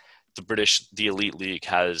since the Elite League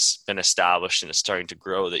has been established and is starting to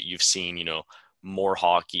grow that you've seen more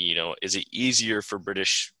hockey? Is it easier for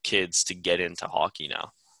British kids to get into hockey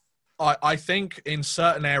now? I think in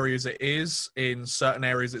certain areas it is, in certain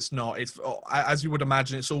areas it's not. It's, as you would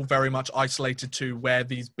imagine, it's all very much isolated to where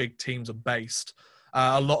these big teams are based.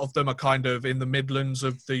 A lot of them are kind of in the Midlands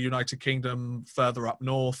of the United Kingdom, further up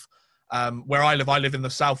north. Where I live in the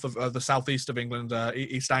south of the southeast of England.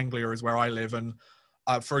 East Anglia is where I live, and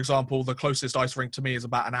for example, the closest ice rink to me is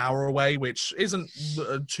about an hour away, which isn't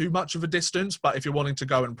too much of a distance. But if you're wanting to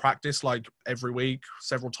go and practice like every week,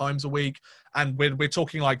 several times a week, and we're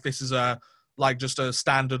talking like this is just a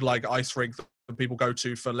standard like ice rink that people go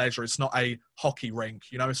to for leisure. It's not a hockey rink,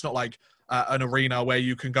 it's not like an arena where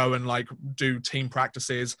you can go and like do team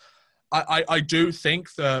practices. I do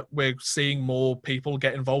think that we're seeing more people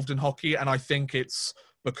get involved in hockey, and I think it's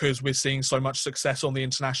because we're seeing so much success on the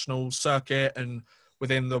international circuit and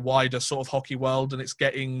within the wider sort of hockey world, and it's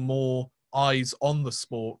getting more eyes on the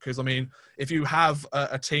sport. Because, if you have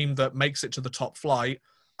a team that makes it to the top flight,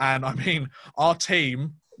 and our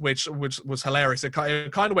team, which was hilarious, it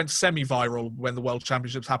kind of went semi-viral when the World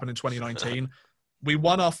Championships happened in 2019. We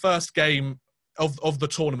won our first game of the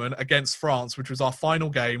tournament against France, which was our final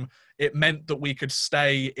game. It meant that we could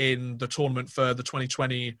stay in the tournament for the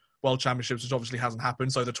 2020 World Championships, which obviously hasn't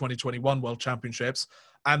happened, so the 2021 World Championships.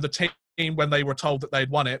 And the team, when they were told that they'd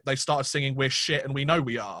won it, they started singing "We're shit and we know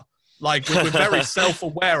we are." Like, we're very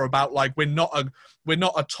self-aware about, like, we're not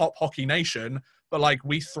a top hockey nation, but like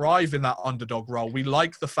we thrive in that underdog role. We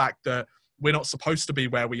like the fact that we're not supposed to be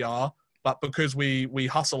where we are, but because we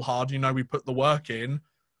hustle hard, we put the work in.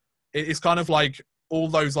 It's kind of like all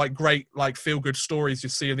those like great like feel-good stories you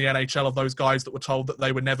see in the NHL of those guys that were told that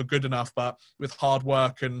they were never good enough, but with hard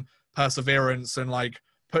work and perseverance and like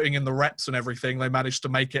putting in the reps and everything, they managed to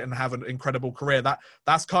make it and have an incredible career.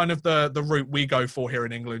 That's kind of the route we go for here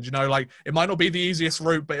in England. Like, it might not be the easiest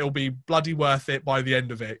route, but it'll be bloody worth it by the end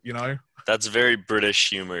of it. That's very British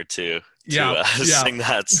humor too. Sing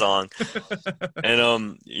that song.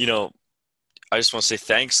 And I just want to say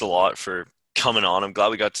thanks a lot for coming on. I'm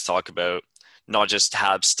glad we got to talk about not just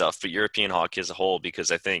Habs stuff, but European hockey as a whole,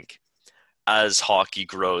 because I think as hockey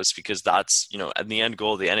grows, because that's, at the end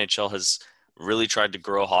goal, the NHL has really tried to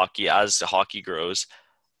grow hockey. As the hockey grows,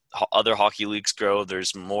 other hockey leagues grow.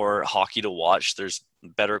 There's more hockey to watch. There's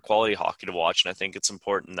better quality hockey to watch. And I think it's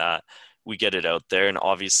important that we get it out there. And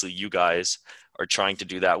obviously you guys are trying to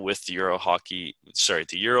do that with the Euro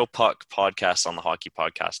Puck podcast on the Hockey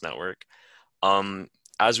Podcast Network.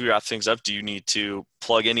 As we wrap things up, do you need to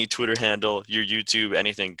plug any Twitter handle, your YouTube,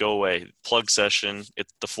 anything? Go away. Plug session.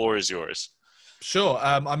 The floor is yours. Sure.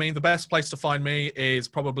 The best place to find me is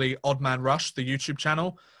probably Odd Man Rush, the YouTube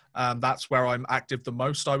channel. That's where I'm active the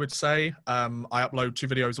most, I would say. I upload 2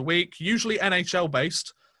 videos a week, usually NHL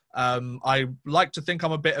based. I like to think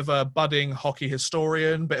I'm a bit of a budding hockey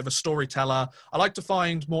historian, bit of a storyteller. I like to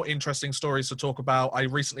find more interesting stories to talk about. I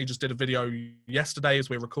recently just did a video yesterday as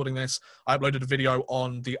we're recording this. I uploaded a video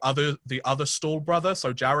on the other Stahl brother,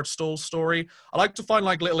 so Jared Stahl's story. I like to find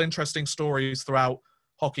like little interesting stories throughout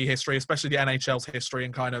hockey history, especially the NHL's history,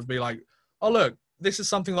 and kind of be like, oh, look, this is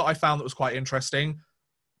something that I found that was quite interesting.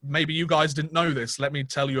 Maybe you guys didn't know this. Let me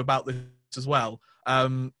tell you about this as well.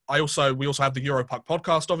 We also have the Europuck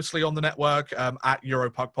podcast, obviously, on the network, at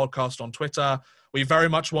Europuck Podcast on Twitter. We very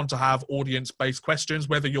much want to have audience-based questions,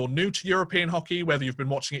 whether you're new to European hockey, whether you've been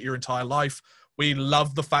watching it your entire life. We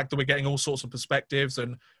love the fact that we're getting all sorts of perspectives,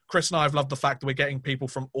 and Chris and I have loved the fact that we're getting people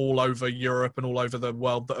from all over Europe and all over the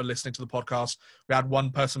world that are listening to the podcast. We had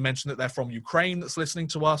one person mention that they're from Ukraine that's listening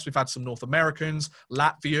to us. We've had some North Americans,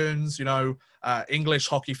 Latvians, English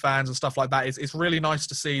hockey fans and stuff like that. It's really nice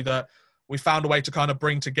to see that we found a way to kind of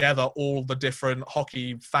bring together all the different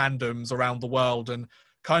hockey fandoms around the world and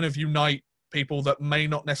kind of unite people that may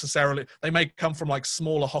not necessarily, they may come from like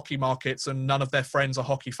smaller hockey markets and none of their friends are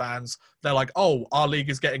hockey fans. They're like, oh, our league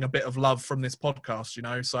is getting a bit of love from this podcast,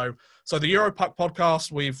 So the Europuck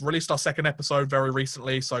podcast, we've released our second episode very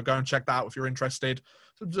recently. So go and check that out if you're interested.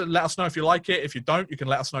 Let us know if you like it. If you don't, you can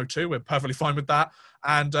let us know too. We're perfectly fine with that.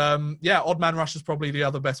 And Odd Man Rush is probably the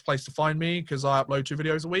other best place to find me because I upload 2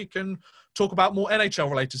 videos a week and talk about more NHL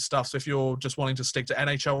related stuff. So if you're just wanting to stick to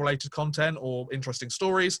NHL related content or interesting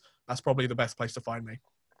stories, that's probably the best place to find me.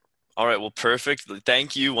 All right. Well, perfect.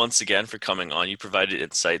 Thank you once again for coming on. You provided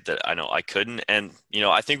insight that I know I couldn't. And,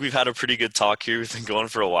 I think we've had a pretty good talk here. We've been going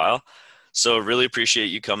for a while. So really appreciate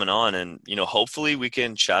you coming on. And, hopefully we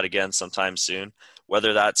can chat again sometime soon,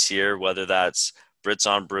 whether that's here, whether that's Brits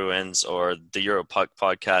on Bruins or the Europuck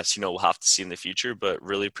podcast, we'll have to see in the future, but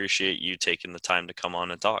really appreciate you taking the time to come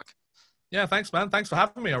on and talk. Yeah, thanks, man. Thanks for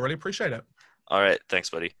having me. I really appreciate it. All right. Thanks,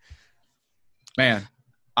 buddy. Man,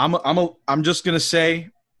 I'm just going to say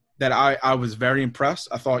that I was very impressed.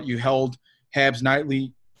 I thought you held Habs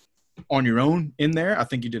Nightly on your own in there. I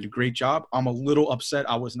think you did a great job. I'm a little upset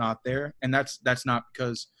I was not there, and that's not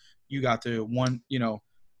because you got to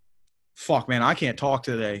fuck, man, I can't talk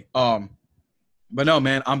today. But no,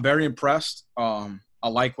 man, I'm very impressed. I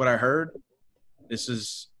like what I heard.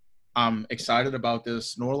 I'm excited about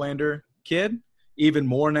this Norlander kid even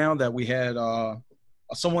more now that we had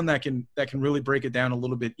someone that can really break it down a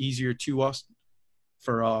little bit easier to us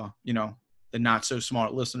for the not so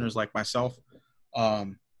smart listeners like myself.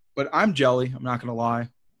 But I'm jelly, I'm not gonna lie.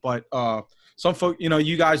 But some folk,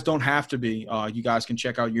 you guys don't have to be. You guys can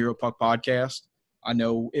check out Europuck podcast. I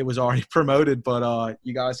know it was already promoted, but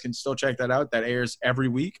you guys can still check that out. That airs every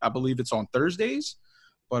week. I believe it's on Thursdays.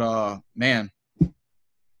 But man,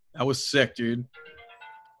 that was sick, dude.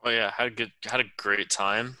 Oh yeah, had a great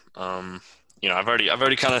time. I've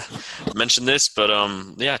already kind of mentioned this, but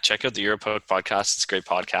check out the Europuck podcast. It's a great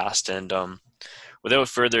podcast. And without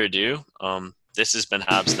further ado, this has been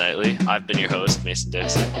Habs Nightly. I've been your host, Mason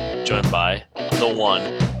Dixon, joined by the one,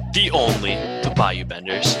 the only, the Bayou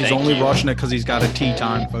Benders. He's only rushing it because he's got a tea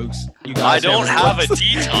time, folks. You guys I don't have a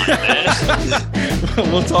tea time, man.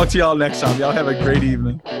 We'll talk to y'all next time. Y'all have a great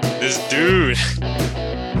evening. This dude.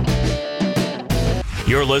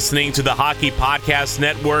 You're listening to the Hockey Podcast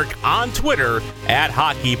Network on Twitter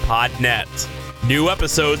 @HockeyPodNet. New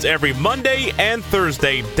episodes every Monday and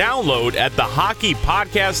Thursday. Download at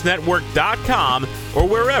thehockeypodcastnetwork.com or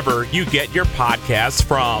wherever you get your podcasts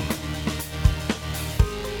from.